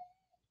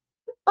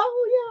 Yay!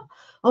 Oh, yeah.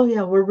 Oh,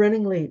 yeah, we're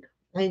running late.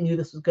 I knew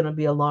this was going to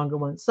be a longer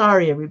one.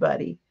 Sorry,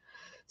 everybody.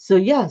 So,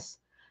 yes.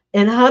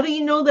 And how do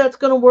you know that's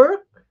going to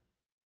work?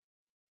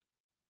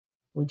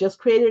 We just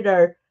created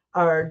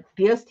our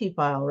DST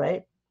file,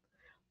 right?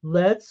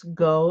 Let's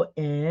go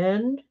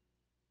and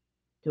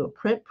do a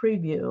print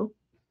preview,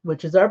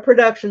 which is our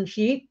production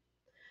sheet.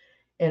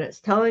 And it's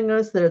telling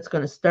us that it's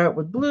going to start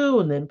with blue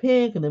and then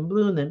pink and then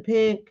blue and then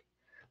pink.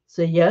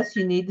 So yes,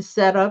 you need to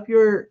set up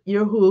your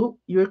hoop,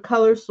 your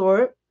color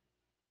sort.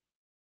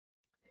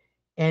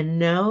 And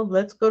now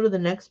let's go to the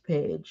next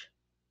page.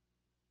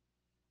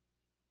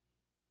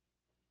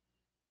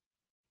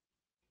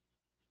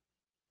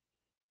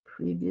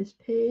 Previous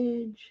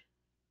page.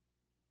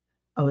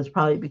 Oh, it's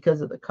probably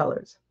because of the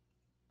colors.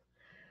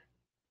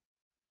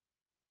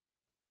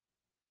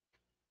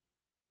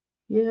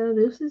 Yeah,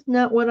 this is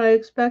not what I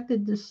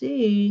expected to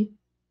see.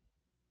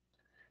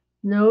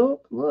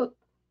 Nope, look.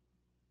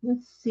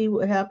 Let's see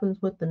what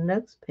happens with the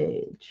next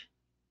page.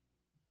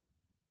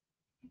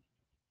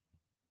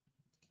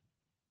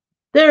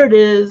 There it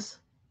is.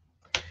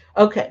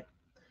 Okay.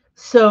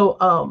 So,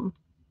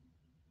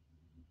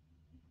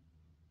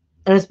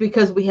 and it's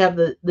because we have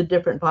the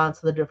different fonts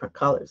of the different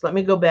colors. Let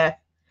me go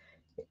back.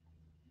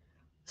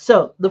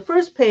 So the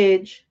first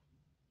page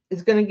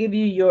is going to give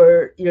you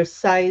your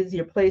size,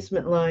 your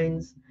placement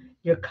lines,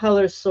 your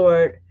color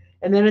sort,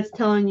 and then it's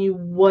telling you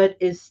what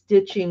is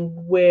stitching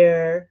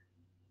where.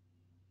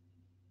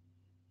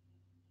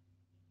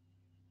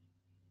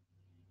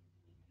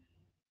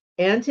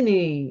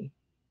 Anthony's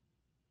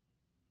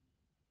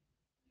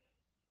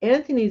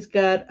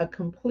got a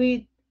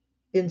complete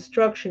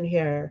instruction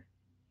here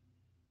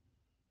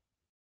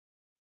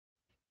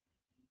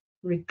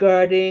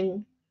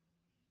regarding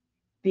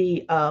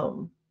the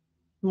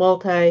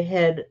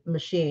multi-head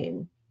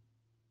machine.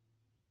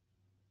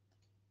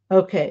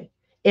 Okay,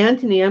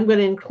 Anthony, I'm going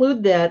to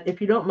include that,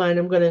 if you don't mind,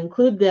 I'm going to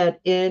include that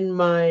in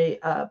my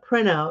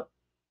printout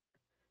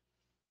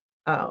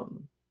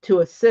to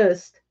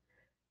assist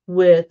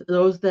with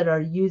those that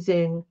are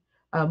using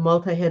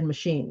multi-head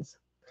machines.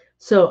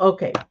 So,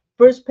 okay,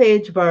 first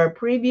page of our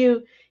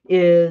preview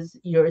is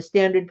your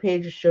standard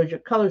page. It shows your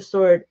color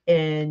sort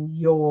and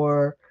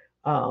your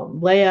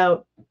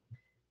layout.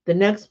 The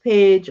next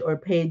page or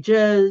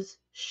pages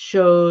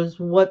shows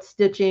what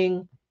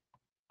stitching,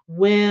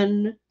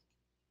 when,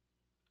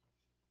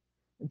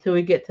 until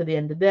we get to the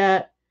end of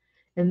that.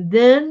 And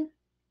then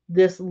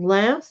this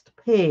last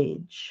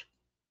page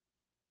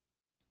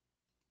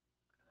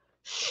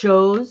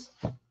shows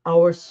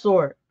our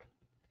sort.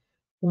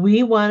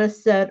 We want to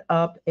set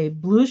up a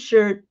blue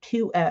shirt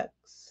 2X.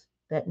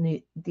 That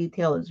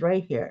detail is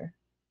right here.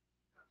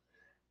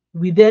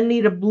 We then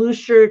need a blue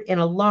shirt in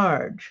a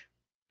large.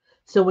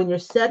 So when you're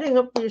setting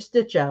up your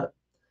stitch out,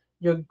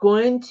 you're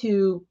going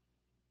to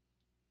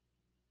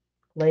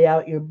lay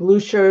out your blue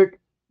shirt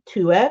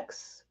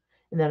 2X,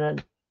 and then a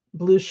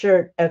blue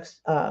shirt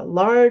X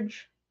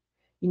large.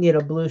 You need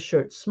a blue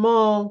shirt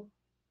small.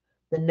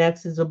 The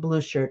next is a blue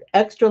shirt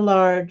extra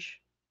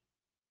large,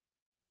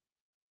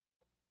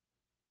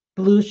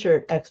 blue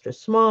shirt extra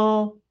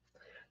small.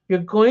 You're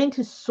going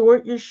to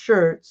sort your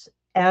shirts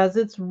as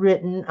it's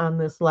written on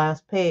this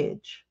last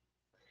page.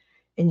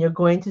 And you're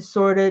going to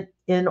sort it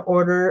in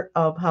order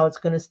of how it's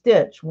going to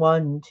stitch.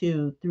 1,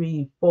 2,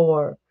 3,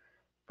 4,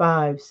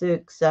 5,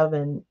 6,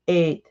 7,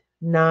 8,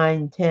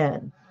 9,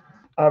 10.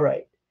 All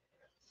right.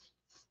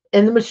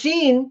 And the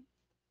machine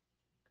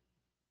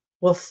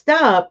will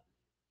stop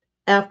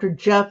after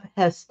Jeff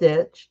has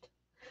stitched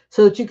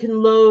so that you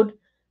can load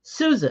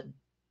Susan,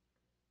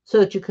 so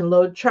that you can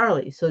load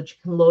Charlie, so that you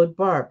can load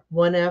Barb,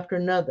 one after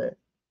another.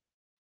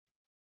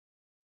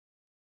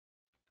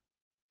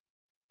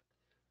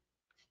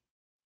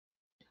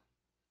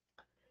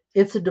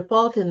 It's a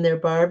default in there,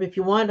 Barb. If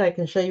you want, I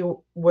can show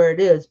you where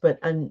it is, but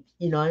I'm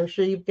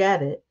sure you've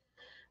got it.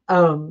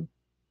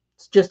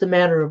 It's just a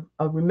matter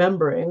of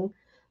remembering.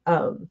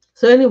 So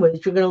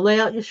anyways, you're going to lay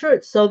out your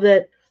shirts so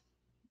that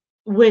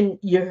when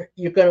you're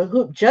going to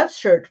hoop Jeff's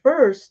shirt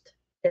first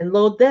and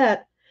load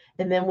that,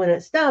 and then when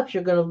it stops,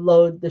 you're going to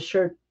load the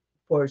shirt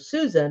for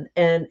Susan,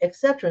 and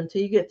etc.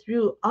 until you get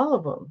through all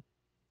of them.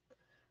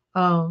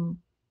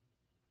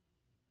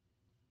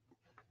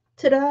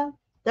 Ta-da!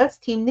 That's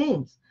team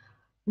names.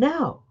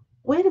 Now,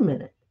 wait a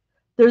minute.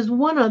 There's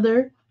one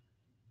other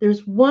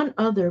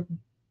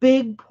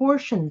big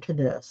portion to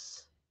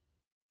this.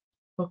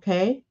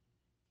 Okay?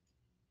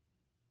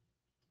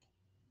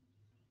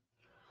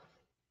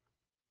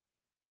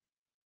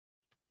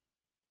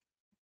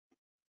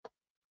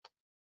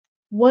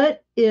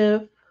 What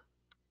if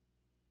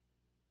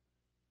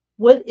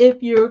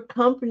your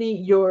company,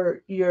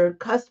 your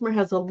customer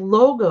has a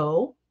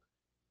logo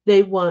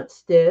they want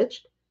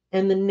stitched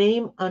and the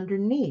name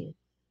underneath?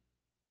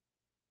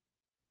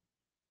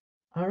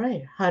 All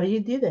right, how do you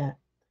do that?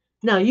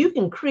 Now you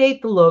can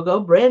create the logo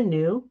brand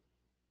new.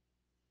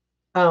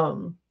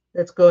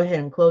 Let's go ahead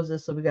and close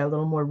this so we got a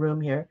little more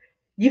room here.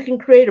 You can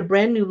create a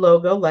brand new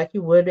logo like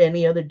you would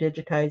any other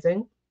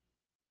digitizing.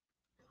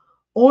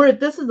 Or if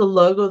this is a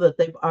logo that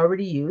they've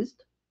already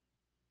used.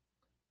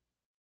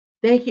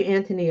 Thank you,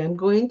 Anthony. I'm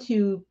going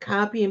to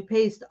copy and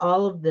paste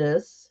all of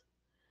this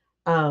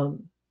so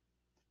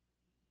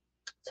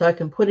I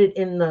can put it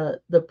in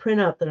the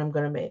printout that I'm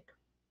going to make.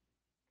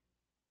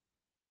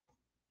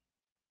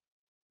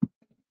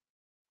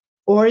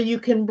 Or you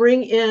can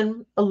bring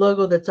in a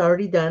logo that's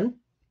already done.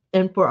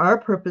 And for our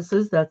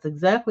purposes, that's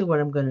exactly what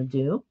I'm going to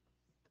do.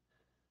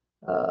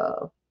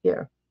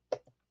 Here.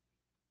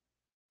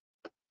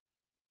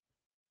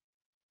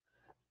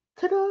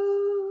 Ta-da!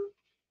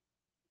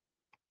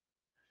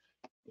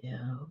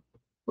 Yeah,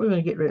 we're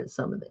going to get rid of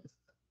some of this.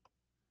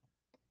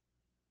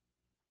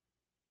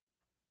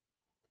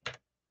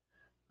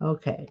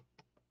 Okay.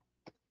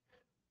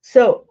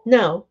 So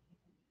now,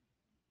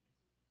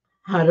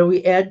 how do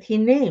we add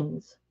team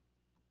names?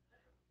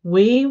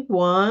 We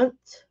want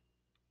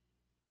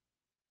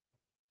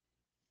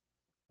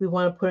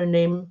to put a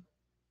name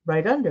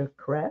right under,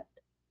 correct?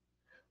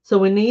 So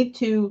we need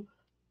to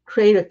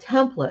create a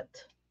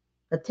template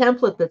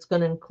that's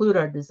going to include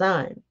our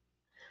design,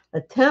 a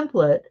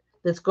template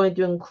that's going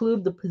to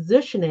include the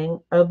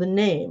positioning of the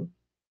name.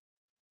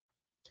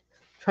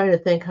 Trying to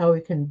think how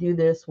we can do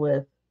this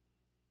with.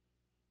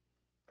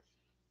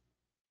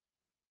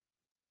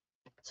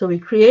 So we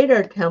create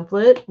our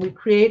template, we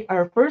create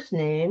our first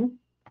name,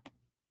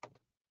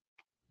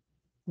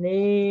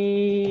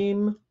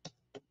 name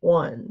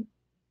 1.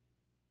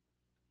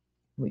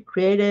 We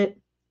create it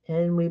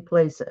and we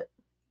place it.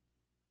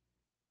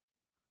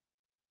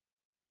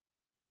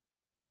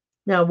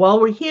 Now, while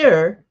we're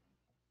here,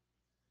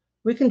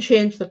 we can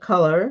change the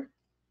color.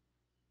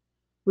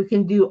 We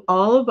can do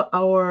all of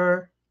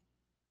our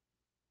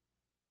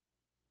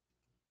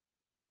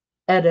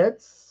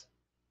edits.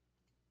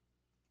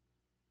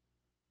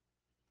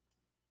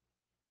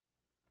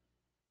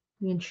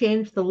 We can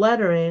change the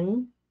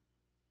lettering.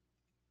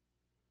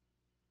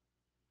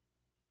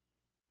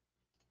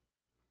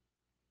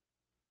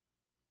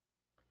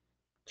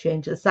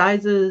 Change the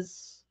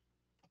sizes.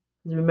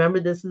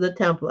 Remember, this is a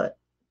template.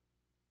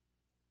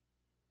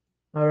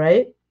 All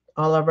right.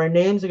 All of our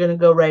names are going to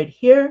go right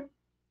here.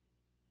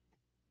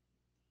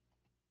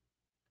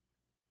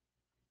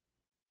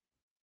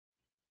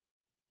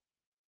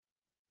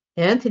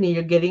 Anthony,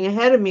 you're getting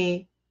ahead of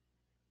me.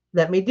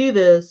 Let me do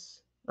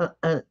this.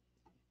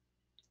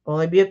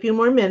 Only be a few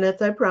more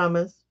minutes, I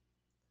promise.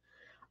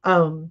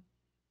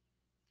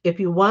 If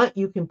you want,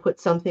 you can put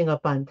something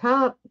up on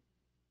top.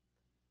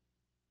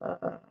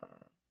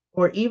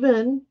 Or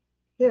even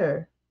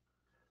here.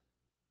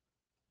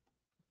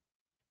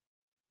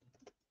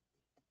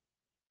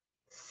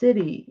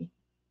 City.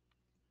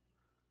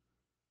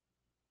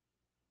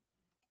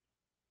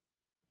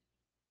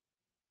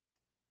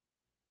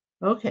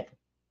 Okay.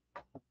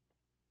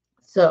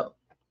 So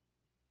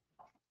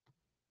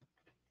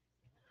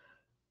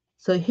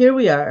So here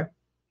we are.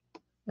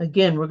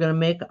 Again, we're going to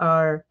make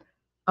our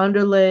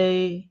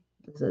underlay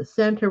the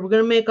center. We're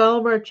going to make all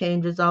of our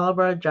changes, all of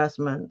our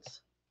adjustments.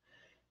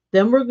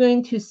 Then we're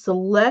going to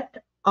select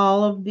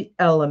all of the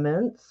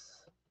elements.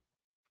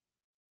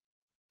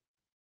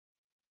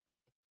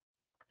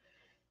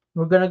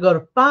 We're going to go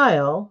to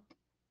File,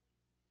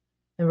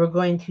 and we're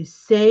going to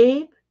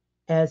save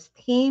as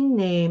team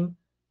name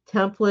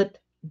template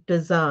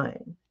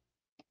design.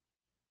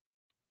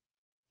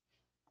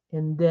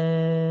 And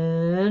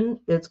then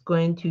it's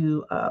going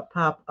to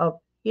pop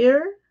up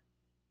here.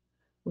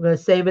 We're going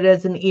to save it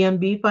as an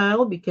EMB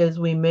file because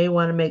we may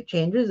want to make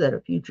changes at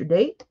a future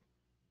date.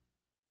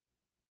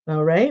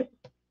 All right.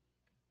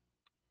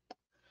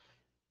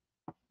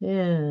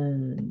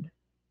 And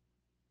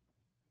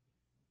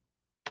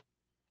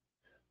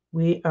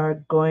we are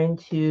going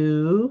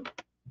to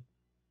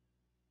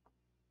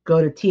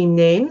go to team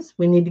names.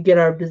 We need to get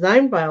our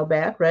design file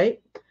back, right?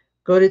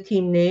 Go to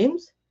team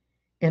names.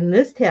 And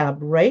this tab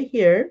right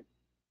here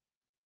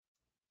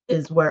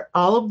is where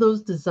all of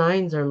those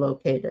designs are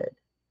located.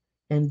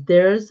 And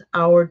there's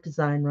our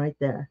design right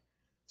there.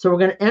 So we're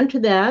going to enter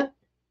that.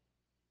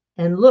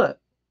 And look,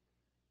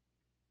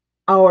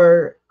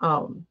 our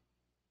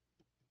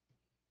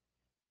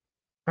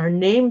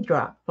name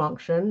drop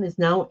function is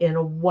now in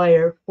a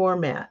wire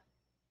format.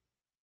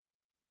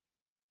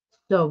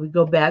 So we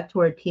go back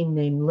to our team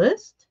name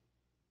list.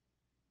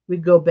 We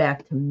go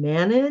back to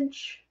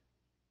manage.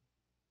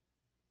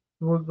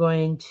 We're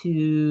going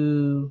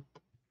to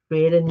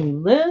create a new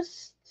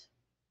list.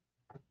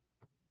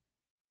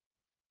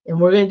 And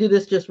we're going to do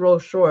this just real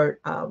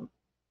short. What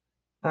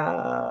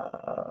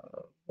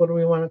do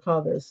we want to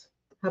call this?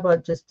 How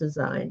about just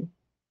design?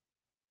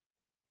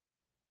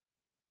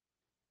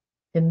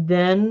 And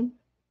then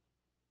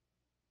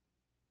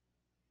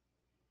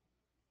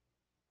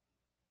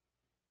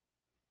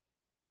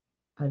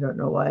I don't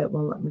know why it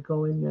won't let me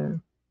go in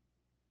there.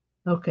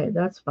 Okay,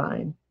 that's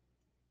fine.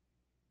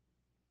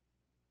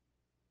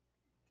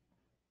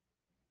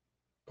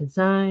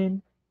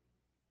 Design,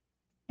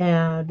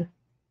 add,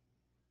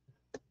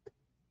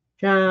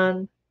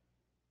 John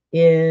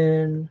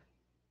in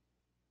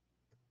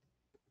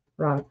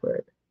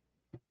Rockford.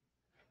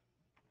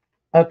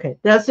 Okay,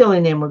 that's the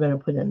only name we're going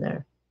to put in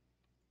there.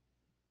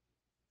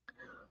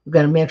 We're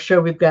going to make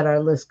sure we've got our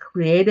list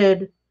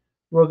created.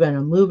 We're going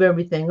to move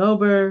everything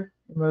over,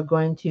 and we're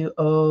going to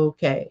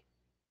OK.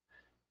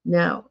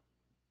 Now,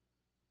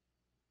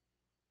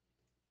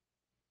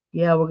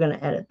 yeah, we're going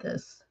to edit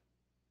this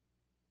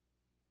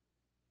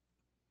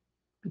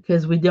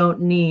because we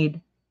don't need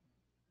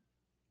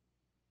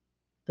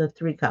the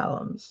 3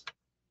 columns.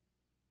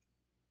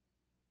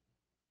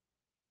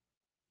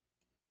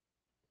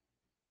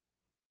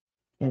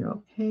 And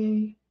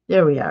OK,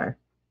 there we are.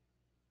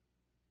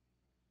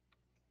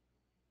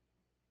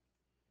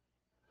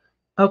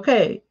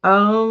 Okay,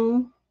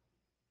 that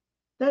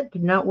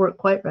did not work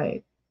quite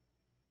right.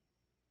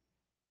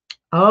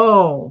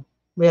 Oh,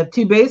 we have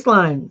 2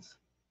 baselines.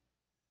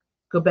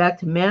 Go back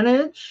to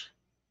manage.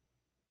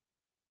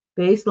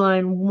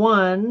 Baseline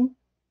 1.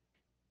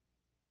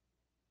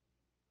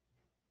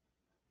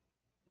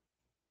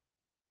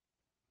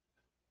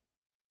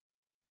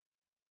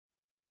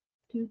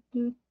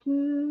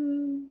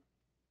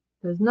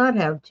 Does not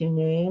have 2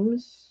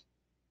 names.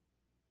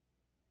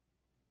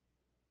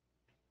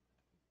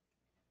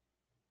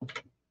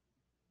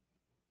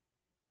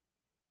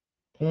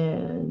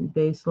 And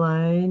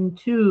baseline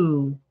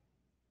 2.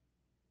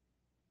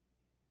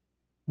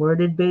 Where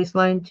did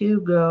baseline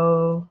 2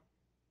 go?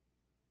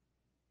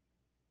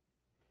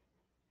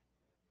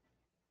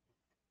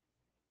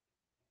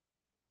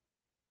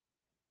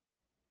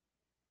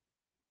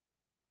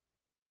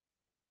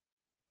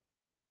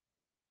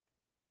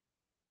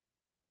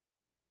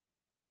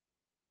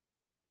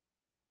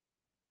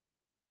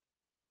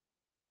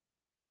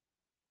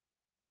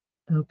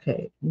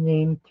 Okay,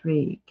 name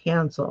 3,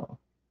 cancel,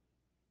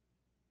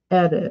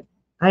 edit.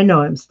 I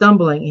know I'm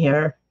stumbling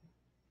here.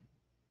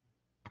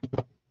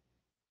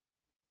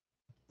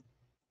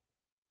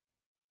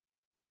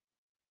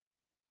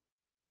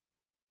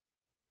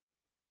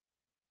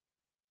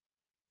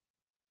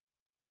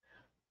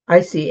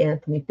 I see,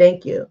 Anthony.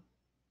 Thank you.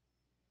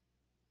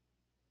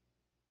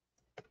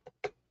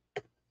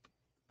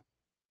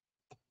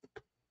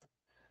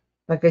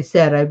 Like I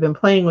said, I've been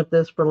playing with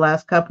this for the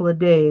last couple of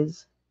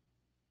days.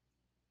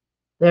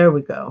 There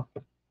we go.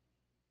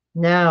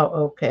 Now,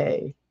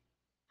 okay.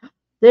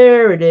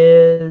 There it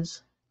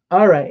is.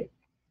 All right.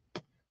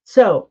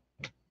 So,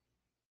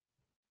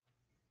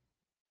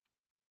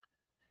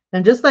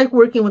 and just like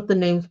working with the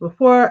names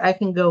before, I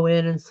can go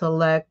in and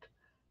select,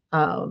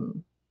 I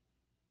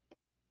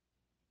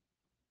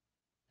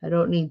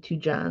don't need 2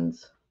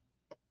 Johns.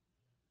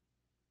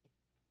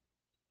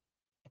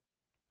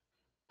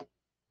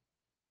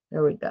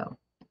 There we go.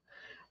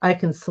 I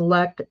can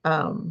select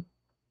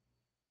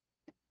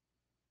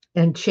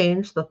and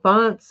change the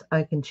fonts.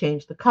 I can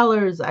change the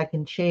colors. I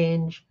can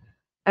change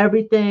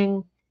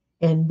everything.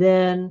 And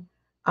then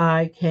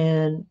I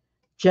can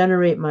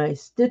generate my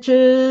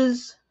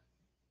stitches.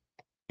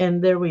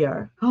 And there we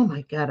are. Oh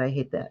my God, I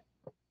hate that.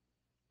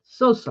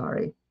 So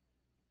sorry.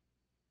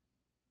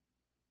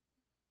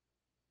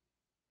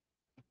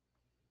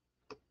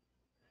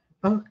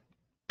 Oh,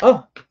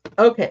 oh,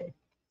 okay.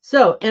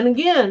 So, and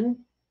again,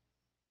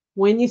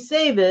 when you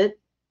save it,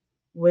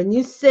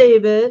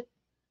 you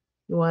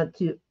want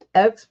to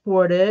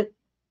export it.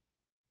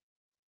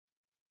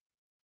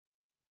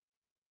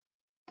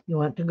 You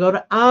want to go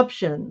to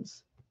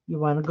options. You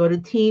want to go to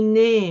team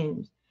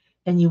names.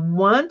 And you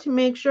want to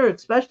make sure,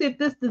 especially if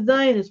this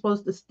design is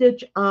supposed to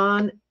stitch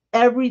on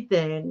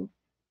everything,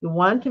 you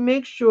want to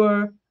make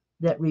sure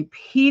that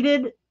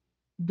repeated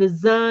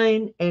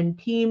design and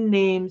team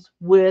names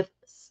with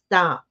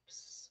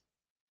stops.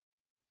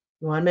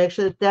 You want to make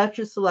sure that that's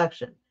your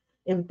selection.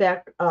 In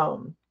fact, I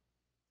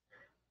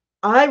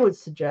would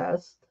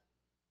suggest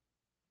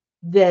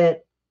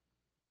that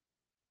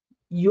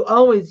you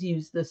always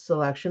use this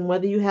selection,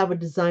 whether you have a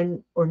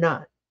design or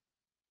not.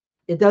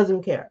 It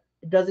doesn't care.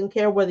 It doesn't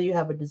care whether you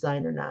have a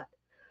design or not.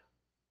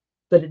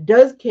 But it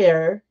does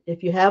care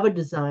if you have a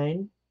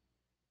design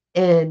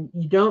and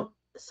you don't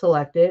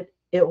select it,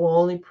 it will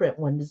only print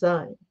one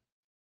design.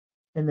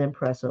 And then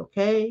press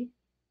OK.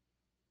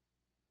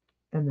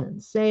 And then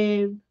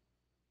save.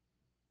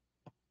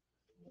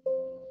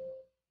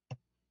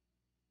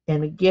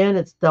 And again,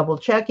 it's double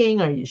checking.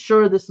 Are you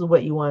sure this is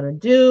what you want to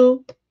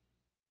do?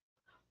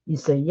 You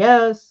say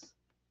yes.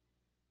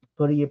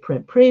 Go to your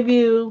print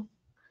preview.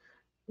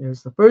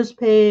 There's the first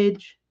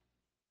page.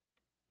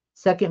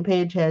 Second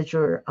page has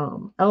your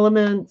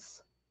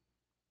elements.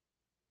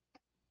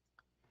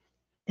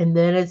 And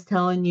then it's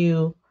telling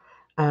you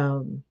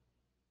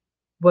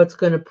what's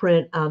going to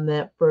print on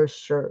that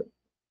first shirt.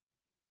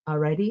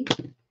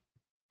 Alrighty?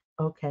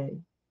 Okay.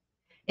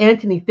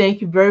 Anthony,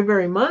 thank you very,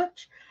 very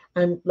much.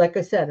 Like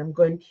I said, I'm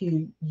going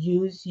to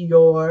use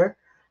your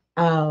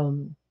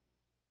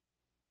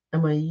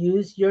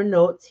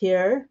notes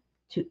here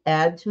to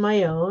add to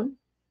my own.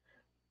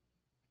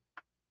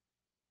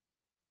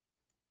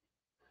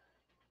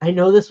 I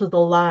know this was a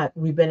lot.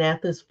 We've been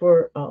at this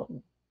for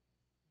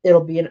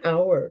it'll be an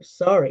hour.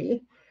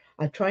 Sorry.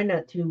 I try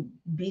not to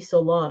be so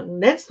long.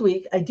 Next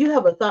week, I do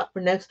have a thought for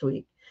next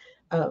week.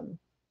 Oh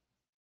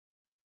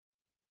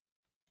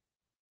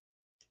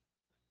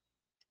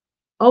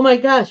my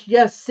gosh,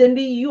 yes,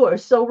 Cindy, you are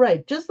so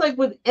right. Just like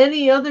with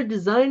any other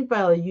design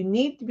file, you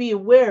need to be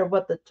aware of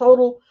what the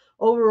total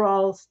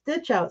overall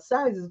stitch out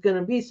size is going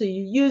to be. So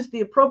you use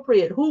the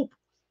appropriate hoop.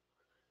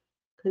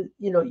 Because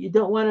you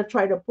don't want to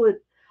try to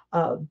put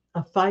a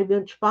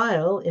 5-inch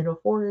file in a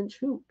 4-inch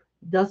hoop.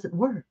 It doesn't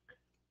work.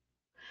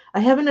 I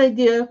have an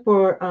idea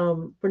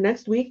for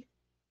next week.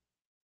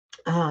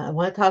 I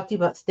want to talk to you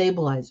about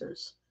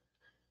stabilizers.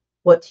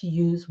 What to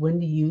use, when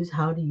to use,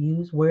 how to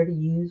use, where to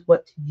use,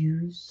 what to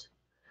use.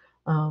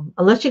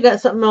 Unless you got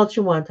something else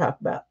you want to talk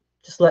about,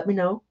 just let me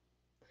know.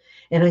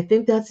 And I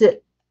think that's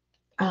it.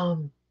 I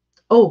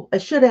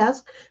should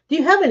ask, do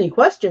you have any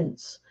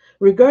questions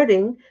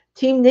regarding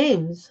team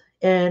names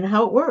and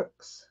how it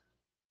works?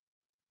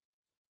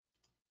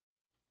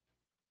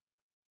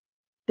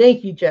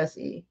 Thank you,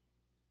 Jesse.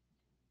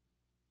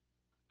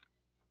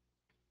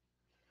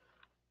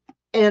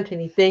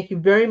 Anthony, thank you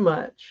very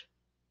much.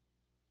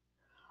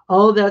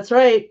 Oh, that's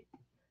right.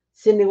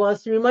 Cindy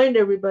wants to remind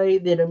everybody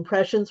that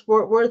Impressions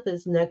Fort Worth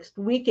is next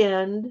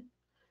weekend.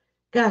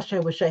 Gosh, I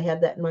wish I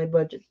had that in my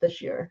budget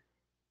this year.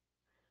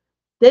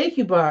 Thank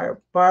you,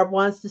 Barb. Barb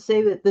wants to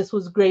say that this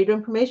was great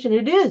information.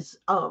 It is.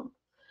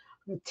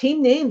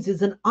 Team names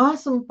is an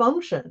awesome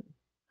function.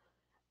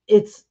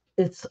 It's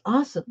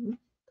awesome.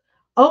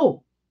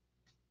 Oh,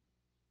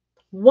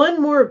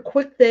 one more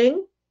quick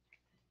thing.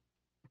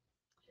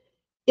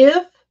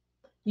 If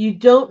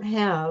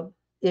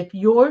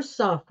your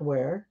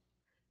software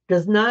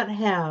does not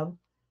have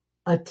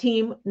a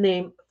team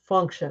name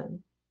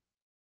function,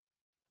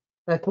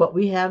 like what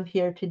we have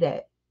here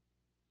today,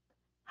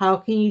 how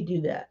can you do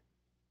that?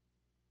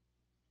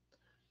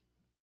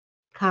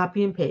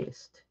 Copy and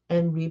paste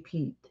and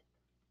repeat.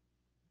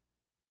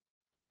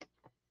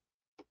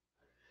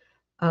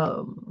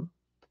 Then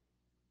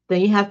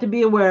you have to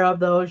be aware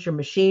of those. Your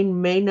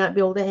machine may not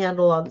be able to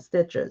handle all the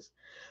stitches.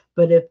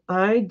 But if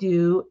I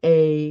do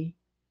a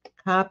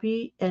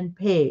copy and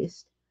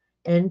paste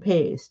and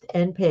paste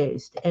and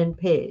paste and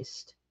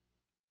paste,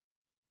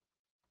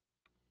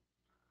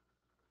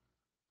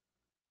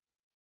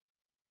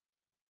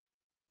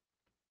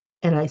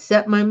 and I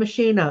set my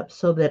machine up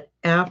so that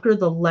after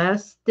the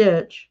last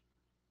stitch,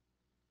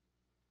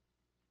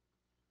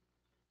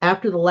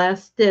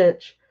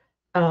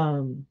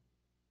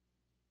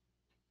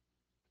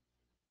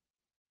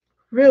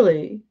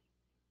 really,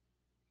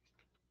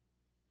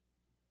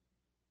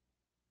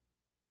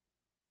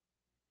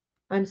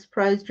 I'm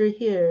surprised you're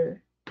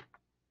here.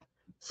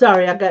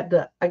 Sorry, I got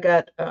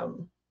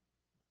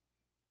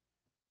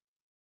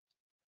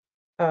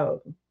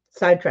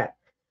sidetracked.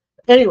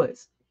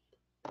 Anyways,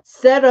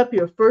 set up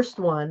your first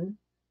one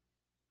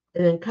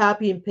and then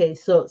copy and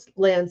paste so it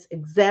lands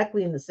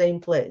exactly in the same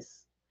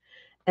place.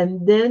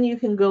 And then you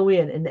can go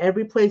in, and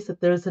every place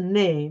that there's a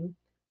name,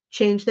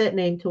 change that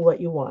name to what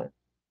you want.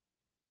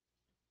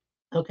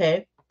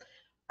 Okay.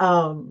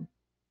 Um,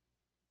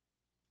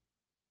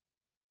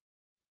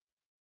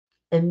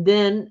 and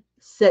then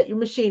set your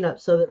machine up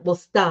so that it will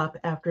stop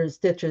after it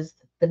stitches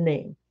the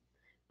name.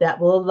 That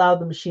will allow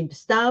the machine to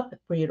stop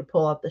for you to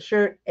pull out the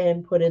shirt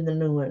and put in the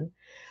new one.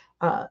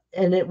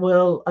 And it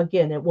will,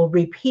 again, it will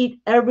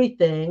repeat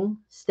everything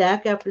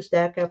stack after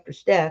stack after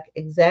stack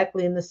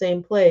exactly in the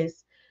same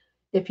place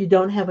if you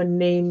don't have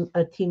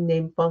a team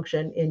name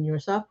function in your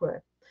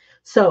software.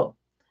 So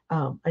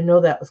I know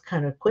that was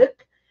kind of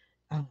quick.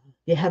 If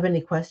you have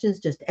any questions,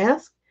 just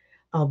ask.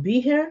 I'll be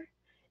here.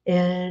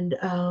 And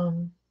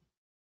I'm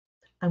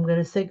going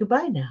to say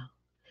goodbye now.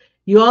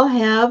 You all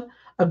have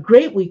a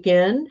great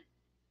weekend.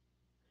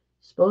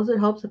 Suppose it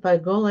helps if I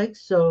go like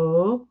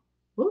so.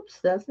 Whoops,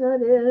 that's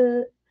not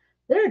it.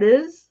 There it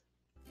is.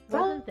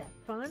 Wasn't that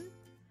fun?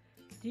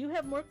 Do you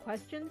have more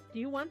questions? Do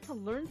you want to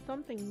learn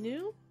something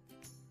new?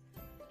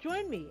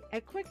 Join me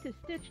at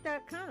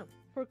quicktostitch.com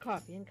for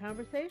coffee and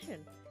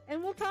conversation,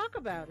 and we'll talk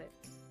about it.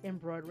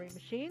 Embroidery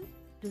machines,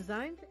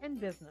 designs, and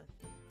business.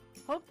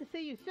 Hope to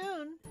see you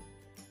soon.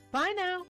 Bye now.